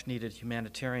diverted much-needed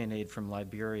humanitarian aid from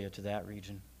Liberia to that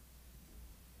region?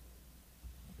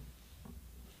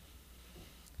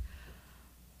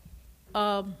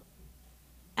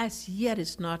 As yet,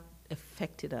 it's not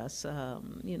affected us.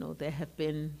 There have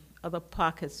been other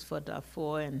pockets for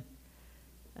Darfur, and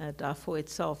Darfur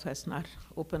itself has not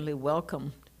openly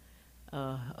welcomed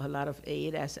a lot of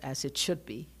aid as it should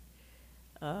be.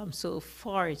 So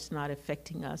far, it's not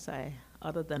affecting us,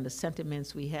 other than the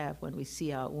sentiments we have when we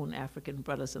see our own African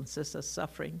brothers and sisters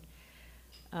suffering.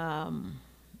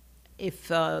 If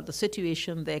the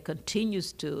situation there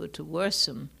continues to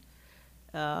worsen,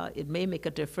 it may make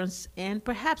a difference, and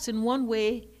perhaps in one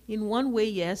way,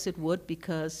 yes, it would,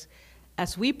 because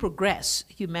as we progress,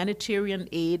 humanitarian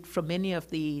aid from many of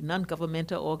the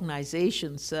non-governmental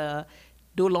organizations no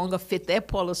longer fit their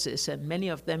policies, and many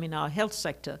of them in our health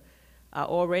sector are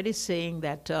already saying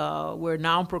that we're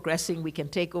now progressing, we can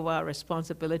take over our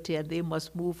responsibility, and they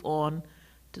must move on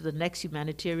to the next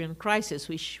humanitarian crisis,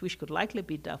 which could likely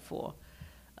be Darfur.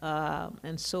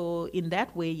 And so in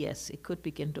that way, yes, it could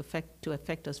begin to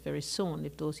affect us very soon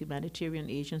if those humanitarian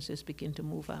agencies begin to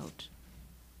move out.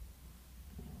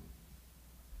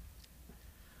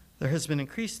 There has been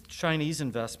increased Chinese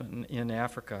investment in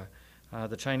Africa.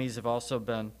 The Chinese have also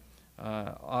been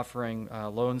offering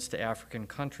loans to African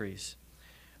countries.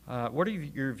 What are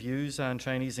your views on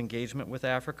Chinese engagement with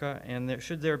Africa, and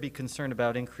should there be concern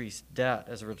about increased debt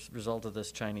as a result of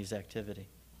this Chinese activity?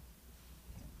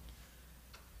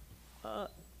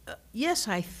 Yes,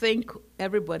 I think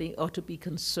everybody ought to be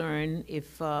concerned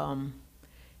if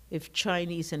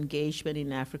Chinese engagement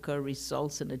in Africa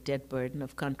results in a debt burden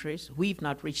of countries. We've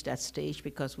not reached that stage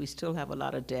because we still have a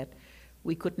lot of debt.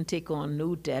 We couldn't take on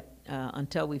new debt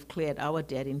until we've cleared our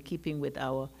debt in keeping with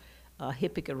our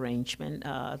HIPC arrangement.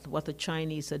 What the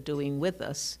Chinese are doing with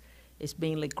us is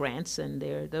mainly grants, and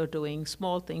they're doing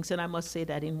small things. And I must say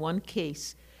that in one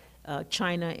case,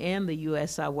 China and the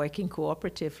U.S. are working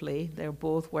cooperatively. They're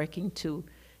both working to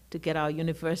get our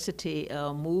university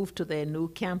moved to their new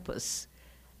campus.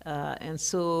 And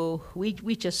so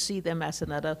we just see them as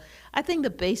another. I think the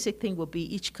basic thing will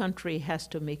be each country has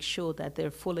to make sure that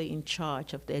they're fully in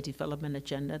charge of their development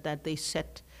agenda, that they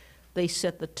set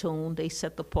the tone, they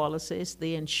set the policies,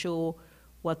 they ensure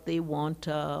what they want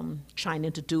China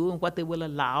to do and what they will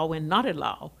allow and not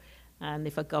allow. And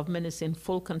if a government is in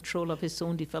full control of its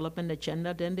own development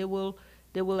agenda, then they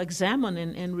will examine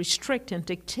and restrict and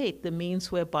dictate the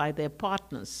means whereby their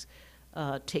partners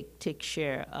take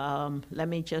share. Let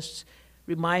me just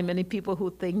remind many people who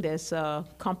think there's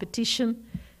competition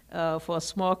for a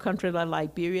small country like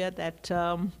Liberia that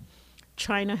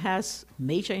China has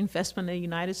major investment in the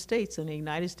United States, and the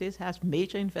United States has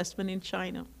major investment in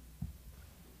China.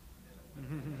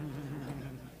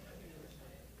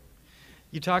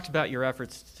 You talked about your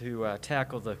efforts to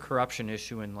tackle the corruption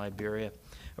issue in Liberia.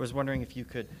 I was wondering if you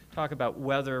could talk about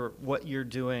whether what you're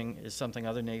doing is something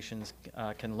other nations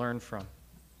can learn from.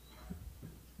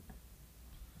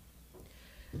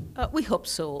 We hope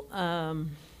so,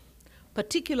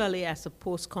 particularly as a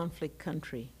post-conflict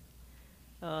country.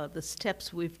 The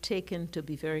steps we've taken to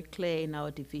be very clear in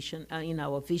our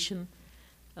vision,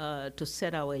 to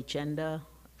set our agenda,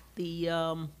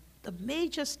 the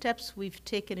major steps we've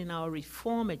taken in our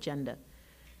reform agenda,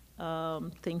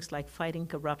 things like fighting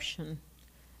corruption,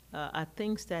 are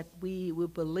things that we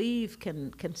believe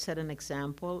can set an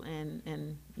example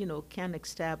and can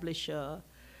establish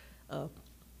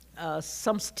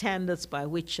some standards by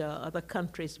which other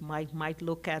countries might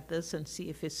look at this and see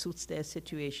if it suits their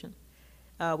situation.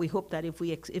 We hope that if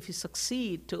we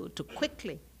succeed to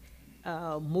quickly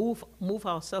move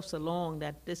ourselves along,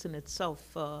 that this in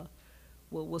itself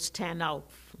will stand out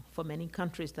for many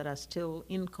countries that are still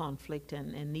in conflict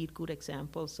and need good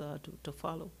examples to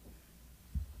follow.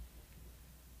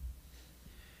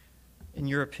 In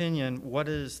your opinion, what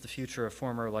is the future of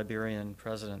former Liberian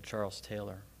President Charles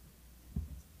Taylor?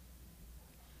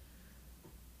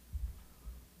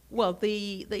 Well,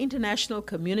 the international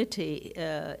community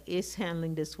is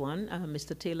handling this one.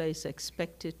 Mr. Taylor is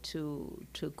expected to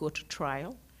go to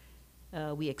trial.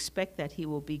 We expect that he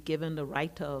will be given the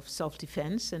right of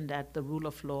self-defense and that the rule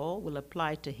of law will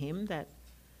apply to him, that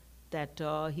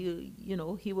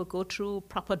he will go through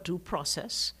proper due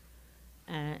process,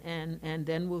 and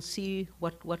then we'll see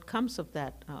what comes of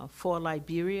that. For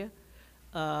Liberia,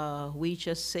 we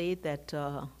just say that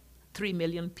 3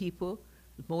 million people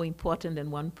more important than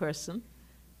one person,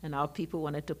 and our people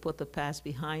wanted to put the past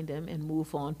behind them and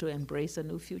move on to embrace a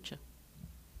new future.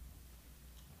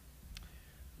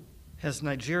 Has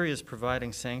Nigeria's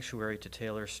providing sanctuary to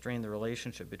Taylor strained the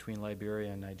relationship between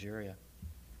Liberia and Nigeria?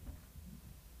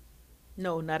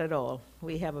 No, not at all.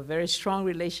 We have a very strong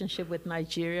relationship with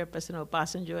Nigeria. President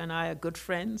Obasanjo and I are good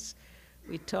friends.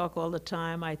 We talk all the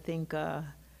time. I think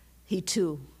he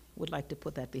too would like to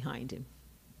put that behind him.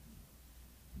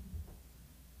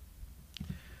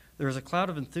 There is a cloud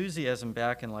of enthusiasm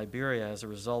back in Liberia as a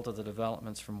result of the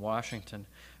developments from Washington,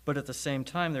 but at the same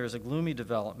time there is a gloomy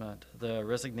development, the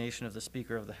resignation of the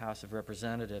Speaker of the House of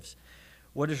Representatives.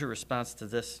 What is your response to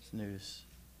this news?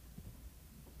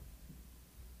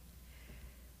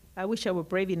 I wish I were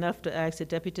brave enough to ask the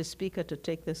Deputy Speaker to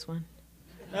take this one.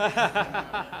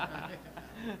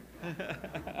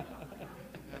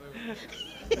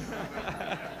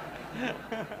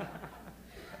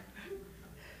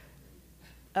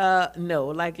 No,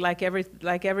 like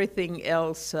everything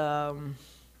else,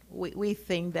 we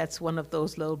think that's one of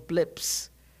those little blips,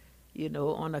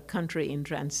 on a country in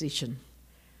transition.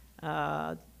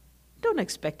 Don't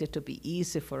expect it to be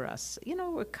easy for us.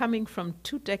 We're coming from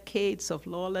 2 decades of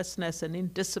lawlessness and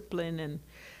indiscipline and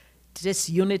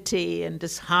disunity and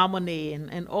disharmony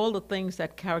and all the things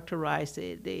that characterize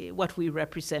what we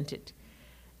represented.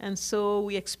 And so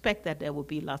we expect that there will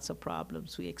be lots of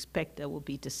problems. We expect there will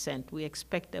be dissent. We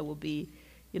expect there will be,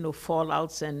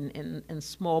 fallouts and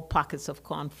small pockets of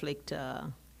conflict.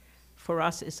 For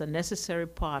us, it's a necessary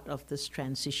part of this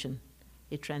transition,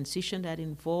 a transition that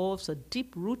involves a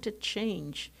deep-rooted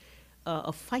change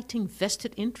of fighting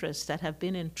vested interests that have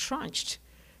been entrenched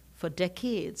for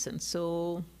decades. And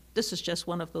so this is just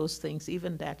one of those things.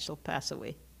 Even that shall pass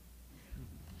away.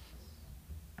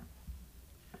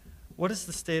 What is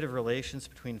the state of relations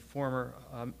between former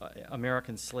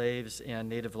American slaves and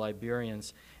native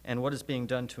Liberians, and what is being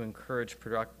done to encourage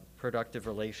productive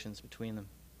relations between them?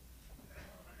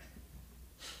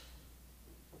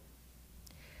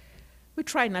 We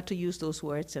try not to use those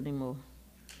words anymore.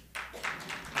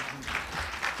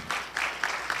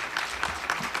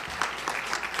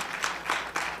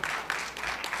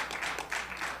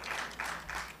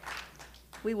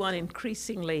 We want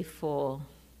increasingly for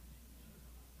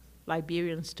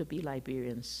Liberians to be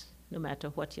Liberians, no matter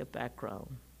what your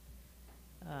background,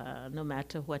 no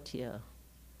matter what your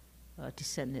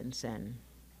descendants, and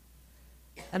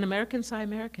Americans are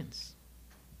Americans.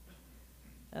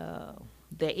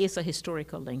 There is a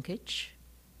historical linkage.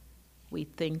 We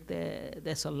think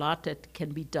there's a lot that can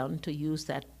be done to use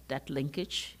that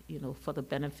linkage, for the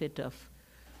benefit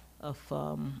of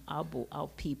our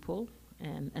people.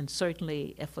 And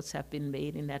certainly efforts have been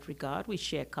made in that regard. We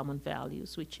share common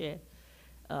values. We share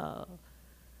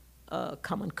a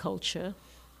common culture,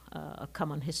 a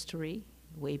common history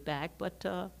way back. But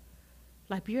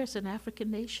Liberia is an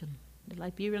African nation. The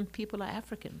Liberian people are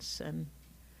Africans, and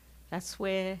that's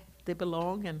where they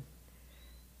belong. And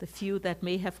the few that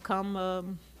may have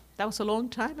come, that was a long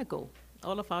time ago.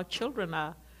 All of our children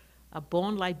are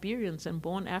born Liberians and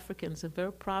born Africans and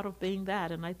very proud of being that.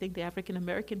 And I think the African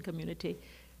American community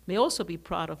may also be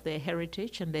proud of their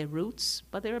heritage and their roots,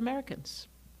 but they're Americans,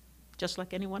 just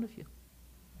like any one of you.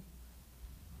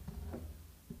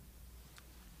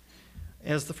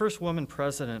 As the first woman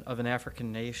president of an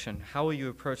African nation, how will you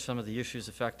approach some of the issues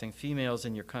affecting females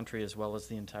in your country as well as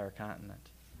the entire continent?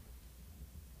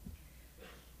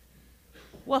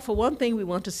 Well, for one thing, we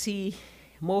want to see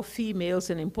more females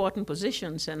in important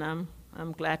positions, and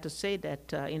I'm glad to say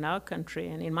that in our country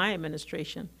and in my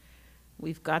administration,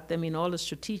 we've got them in all the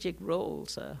strategic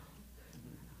roles.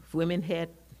 Women head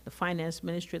the finance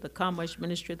ministry, the commerce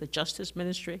ministry, the justice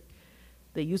ministry,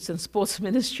 the youth and sports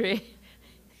ministry,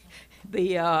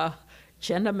 the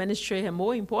gender ministry, and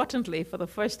more importantly, for the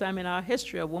first time in our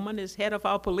history, a woman is head of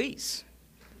our police.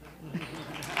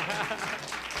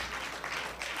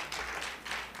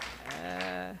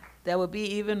 There will be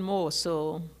even more,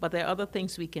 so, but there are other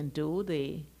things we can do.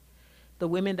 The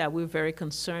women that we're very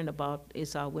concerned about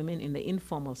is our women in the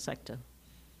informal sector.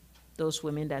 Those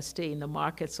women that stay in the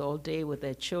markets all day with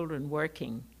their children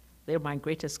working. They're my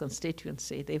greatest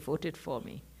constituency. They voted for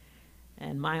me.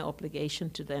 And my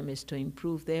obligation to them is to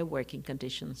improve their working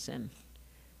conditions. And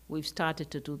we've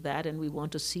started to do that, and we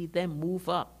want to see them move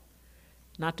up.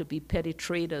 Not to be petty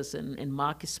traders and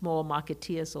small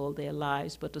marketeers all their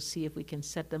lives, but to see if we can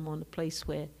set them on a place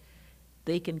where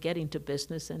they can get into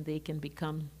business and they can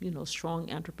become,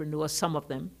 strong entrepreneurs, some of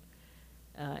them.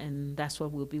 And that's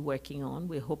what we'll be working on.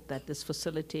 We hope that this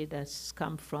facility that's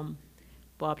come from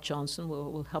Bob Johnson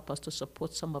will help us to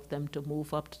support some of them to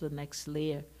move up to the next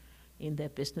layer in their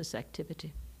business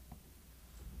activity.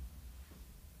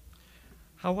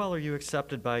 How well are you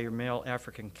accepted by your male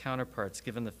African counterparts,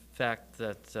 given the fact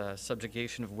that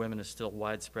subjugation of women is still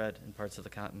widespread in parts of the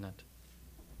continent?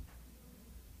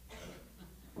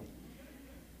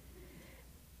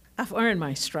 I've earned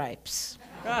my stripes.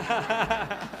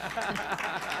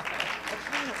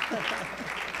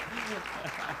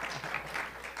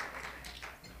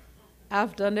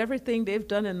 I've done everything they've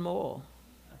done and more.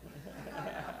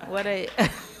 Whether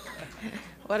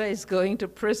it's going to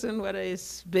prison, whether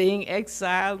it's being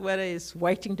exiled, whether it's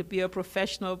waiting to be a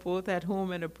professional both at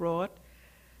home and abroad.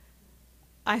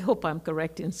 I hope I'm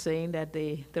correct in saying that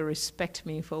they respect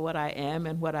me for what I am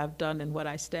and what I've done and what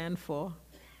I stand for.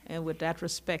 And with that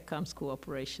respect comes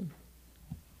cooperation.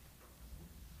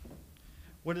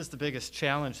 What is the biggest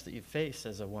challenge that you face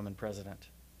as a woman president?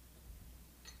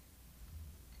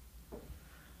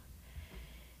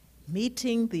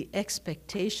 Meeting the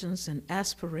expectations and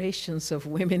aspirations of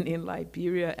women in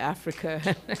Liberia,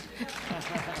 Africa.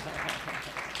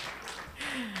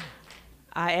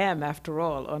 I am, after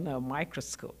all, on a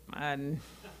microscope. And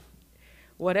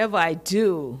whatever I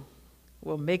do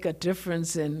will make a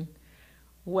difference in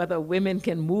whether women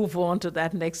can move on to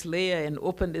that next layer and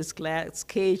open this glass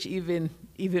cage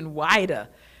even wider,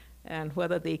 and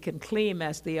whether they can claim,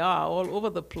 as they are all over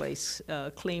the place,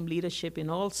 claim leadership in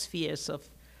all spheres of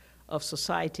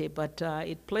society. But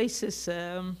it places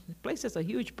a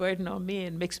huge burden on me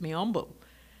and makes me humble.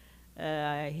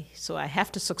 So I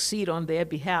have to succeed on their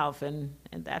behalf, and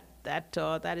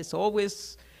that is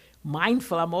always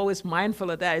mindful. I'm always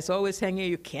mindful of that. It's always hanging.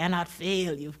 You cannot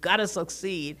fail. You've got to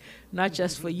succeed, not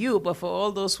just for you, but for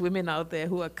all those women out there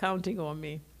who are counting on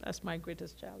me. That's my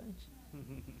greatest challenge.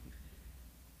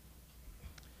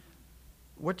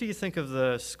 What do you think of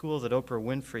the school that Oprah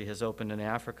Winfrey has opened in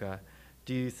Africa?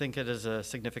 Do you think it is a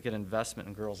significant investment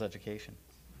in girls' education?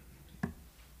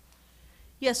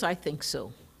 Yes, I think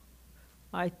so.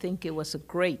 I think it was a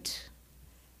great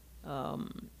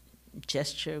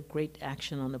gesture, great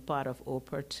action on the part of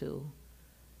Oprah to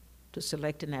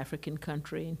select an African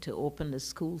country and to open a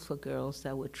school for girls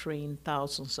that would train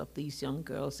thousands of these young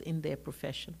girls in their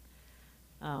profession.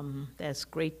 There's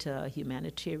great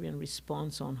humanitarian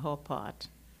response on her part.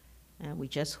 And we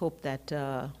just hope that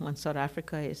when South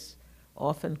Africa is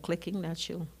off and clicking, that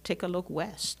she'll take a look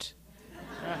west.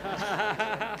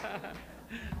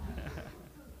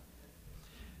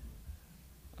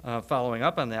 Following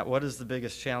up on that, what is the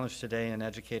biggest challenge today in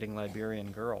educating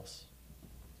Liberian girls?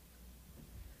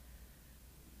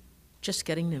 Just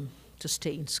getting them to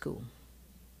stay in school.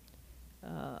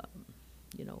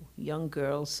 Young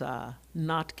girls are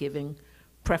not giving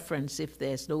preference if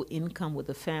there's no income with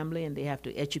the family and they have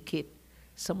to educate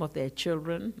some of their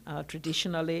children.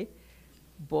 Traditionally,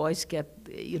 boys get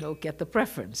the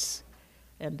preference.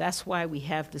 And that's why we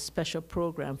have this special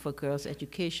program for girls'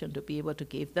 education, to be able to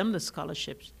give them the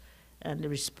scholarships. And the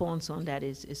response on that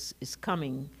is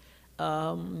coming.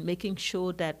 Making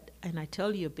sure that, and I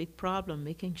tell you a big problem,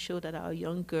 making sure that our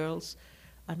young girls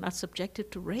are not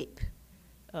subjected to rape.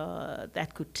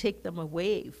 That could take them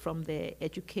away from their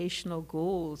educational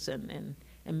goals and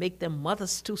make them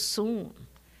mothers too soon,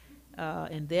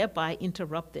 and thereby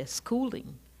interrupt their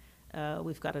schooling.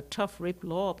 We've got a tough rape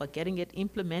law, but getting it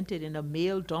implemented in a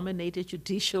male-dominated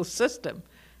judicial system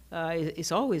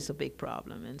is always a big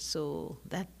problem. And so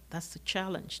that's the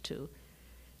challenge, to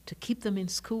keep them in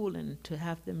school and to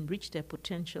have them reach their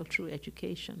potential through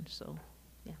education. So,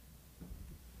 yeah.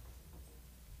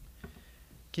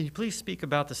 Can you please speak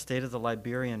about the state of the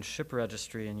Liberian ship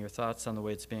registry and your thoughts on the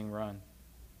way it's being run?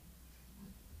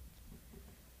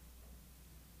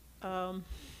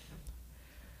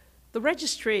 The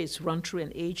registry is run through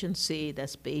an agency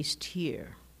that's based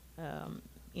here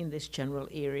in this general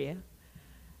area.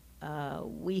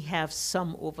 We have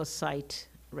some oversight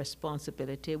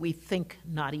responsibility. We think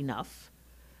not enough.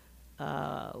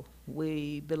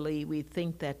 We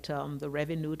think that the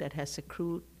revenue that has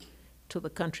accrued to the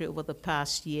country over the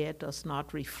past year does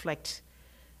not reflect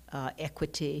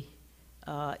equity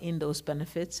in those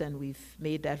benefits, and we've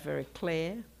made that very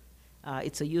clear.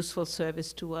 It's a useful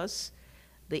service to us.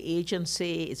 The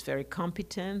agency is very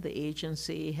competent. The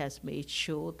agency has made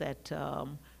sure that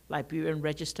Liberian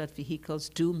registered vehicles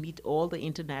do meet all the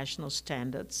international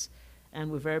standards, and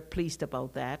we're very pleased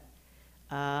about that.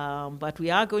 But we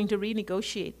are going to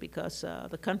renegotiate because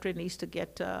the country needs to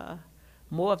get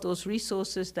more of those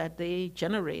resources that they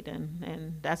generate,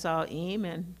 and that's our aim,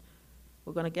 and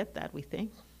we're going to get that, we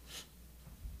think.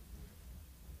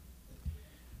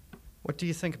 What do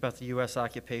you think about the U.S.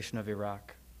 occupation of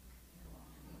Iraq?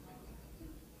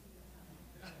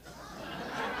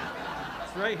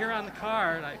 It's right here on the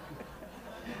card.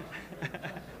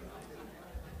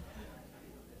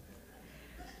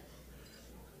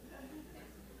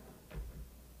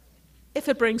 If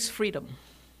it brings freedom,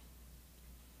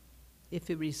 if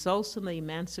it results in the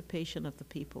emancipation of the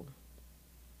people,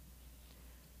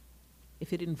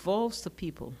 if it involves the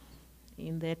people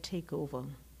in their takeover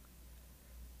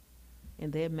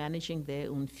and they're managing their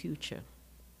own future,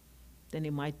 then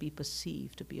it might be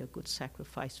perceived to be a good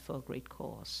sacrifice for a great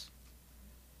cause.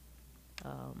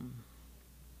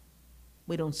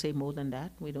 We don't say more than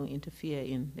that. We don't interfere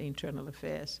in the internal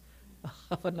affairs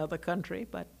of another country,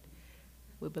 but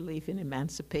we believe in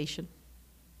emancipation.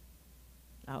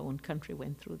 Our own country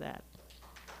went through that.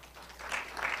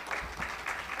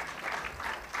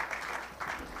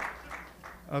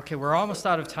 Okay, we're almost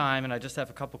out of time, and I just have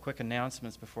a couple quick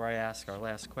announcements before I ask our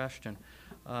last question.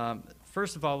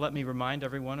 First of all, let me remind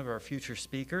everyone of our future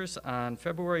speakers. On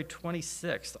February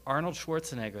 26th, Arnold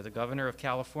Schwarzenegger, the governor of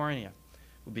California,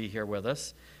 will be here with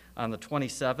us. On the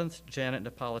 27th, Janet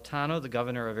Napolitano, the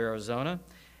governor of Arizona.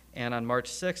 And on March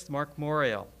 6th, Mark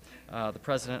Morial, the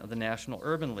president of the National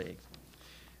Urban League.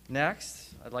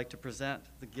 Next, I'd like to present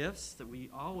the gifts that we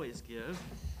always give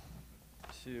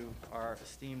to our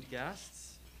esteemed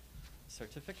guests.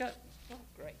 Certificate. Oh,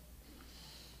 great.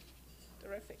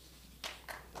 Terrific.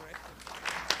 Terrific.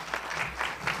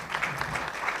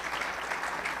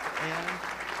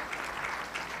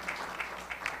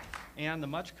 And the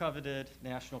much coveted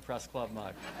National Press Club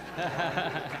mug.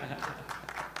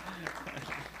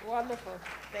 Wonderful.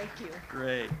 Thank you.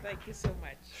 Great. Thank you so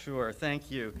much. Sure,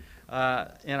 thank you.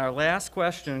 And our last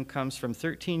question comes from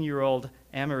 13-year-old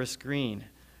Amaris Green,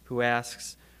 who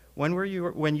asks, when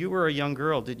you were a young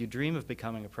girl, did you dream of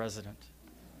becoming a president?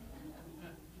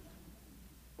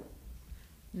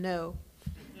 No.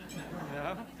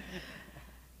 No?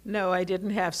 No, I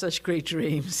didn't have such great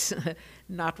dreams.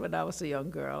 Not when I was a young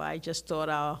girl. I just thought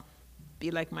I'll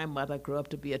be like my mother, grow up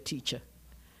to be a teacher.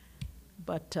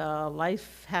 But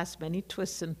life has many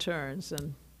twists and turns,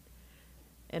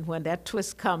 and when that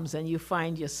twist comes and you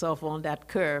find yourself on that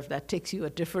curve that takes you a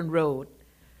different road,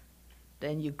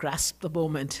 then you grasp the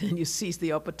moment and you seize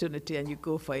the opportunity and you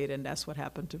go for it, and that's what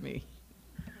happened to me.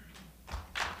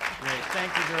 Great,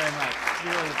 thank you very much.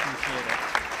 Really appreciate it.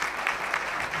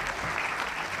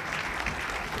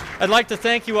 I'd like to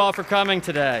thank you all for coming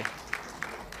today.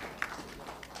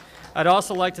 I'd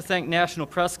also like to thank National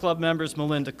Press Club members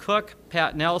Melinda Cook,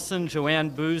 Pat Nelson, Joanne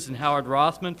Booz, and Howard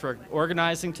Rothman for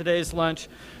organizing today's lunch.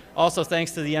 Also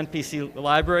thanks to the NPC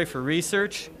Library for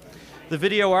research. The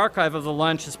video archive of the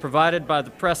lunch is provided by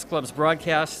the Press Club's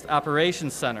Broadcast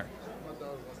Operations Center.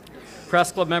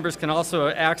 Press Club members can also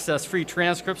access free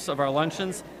transcripts of our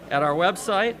luncheons at our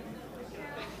website.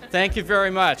 Thank you very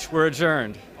much. We're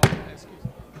adjourned.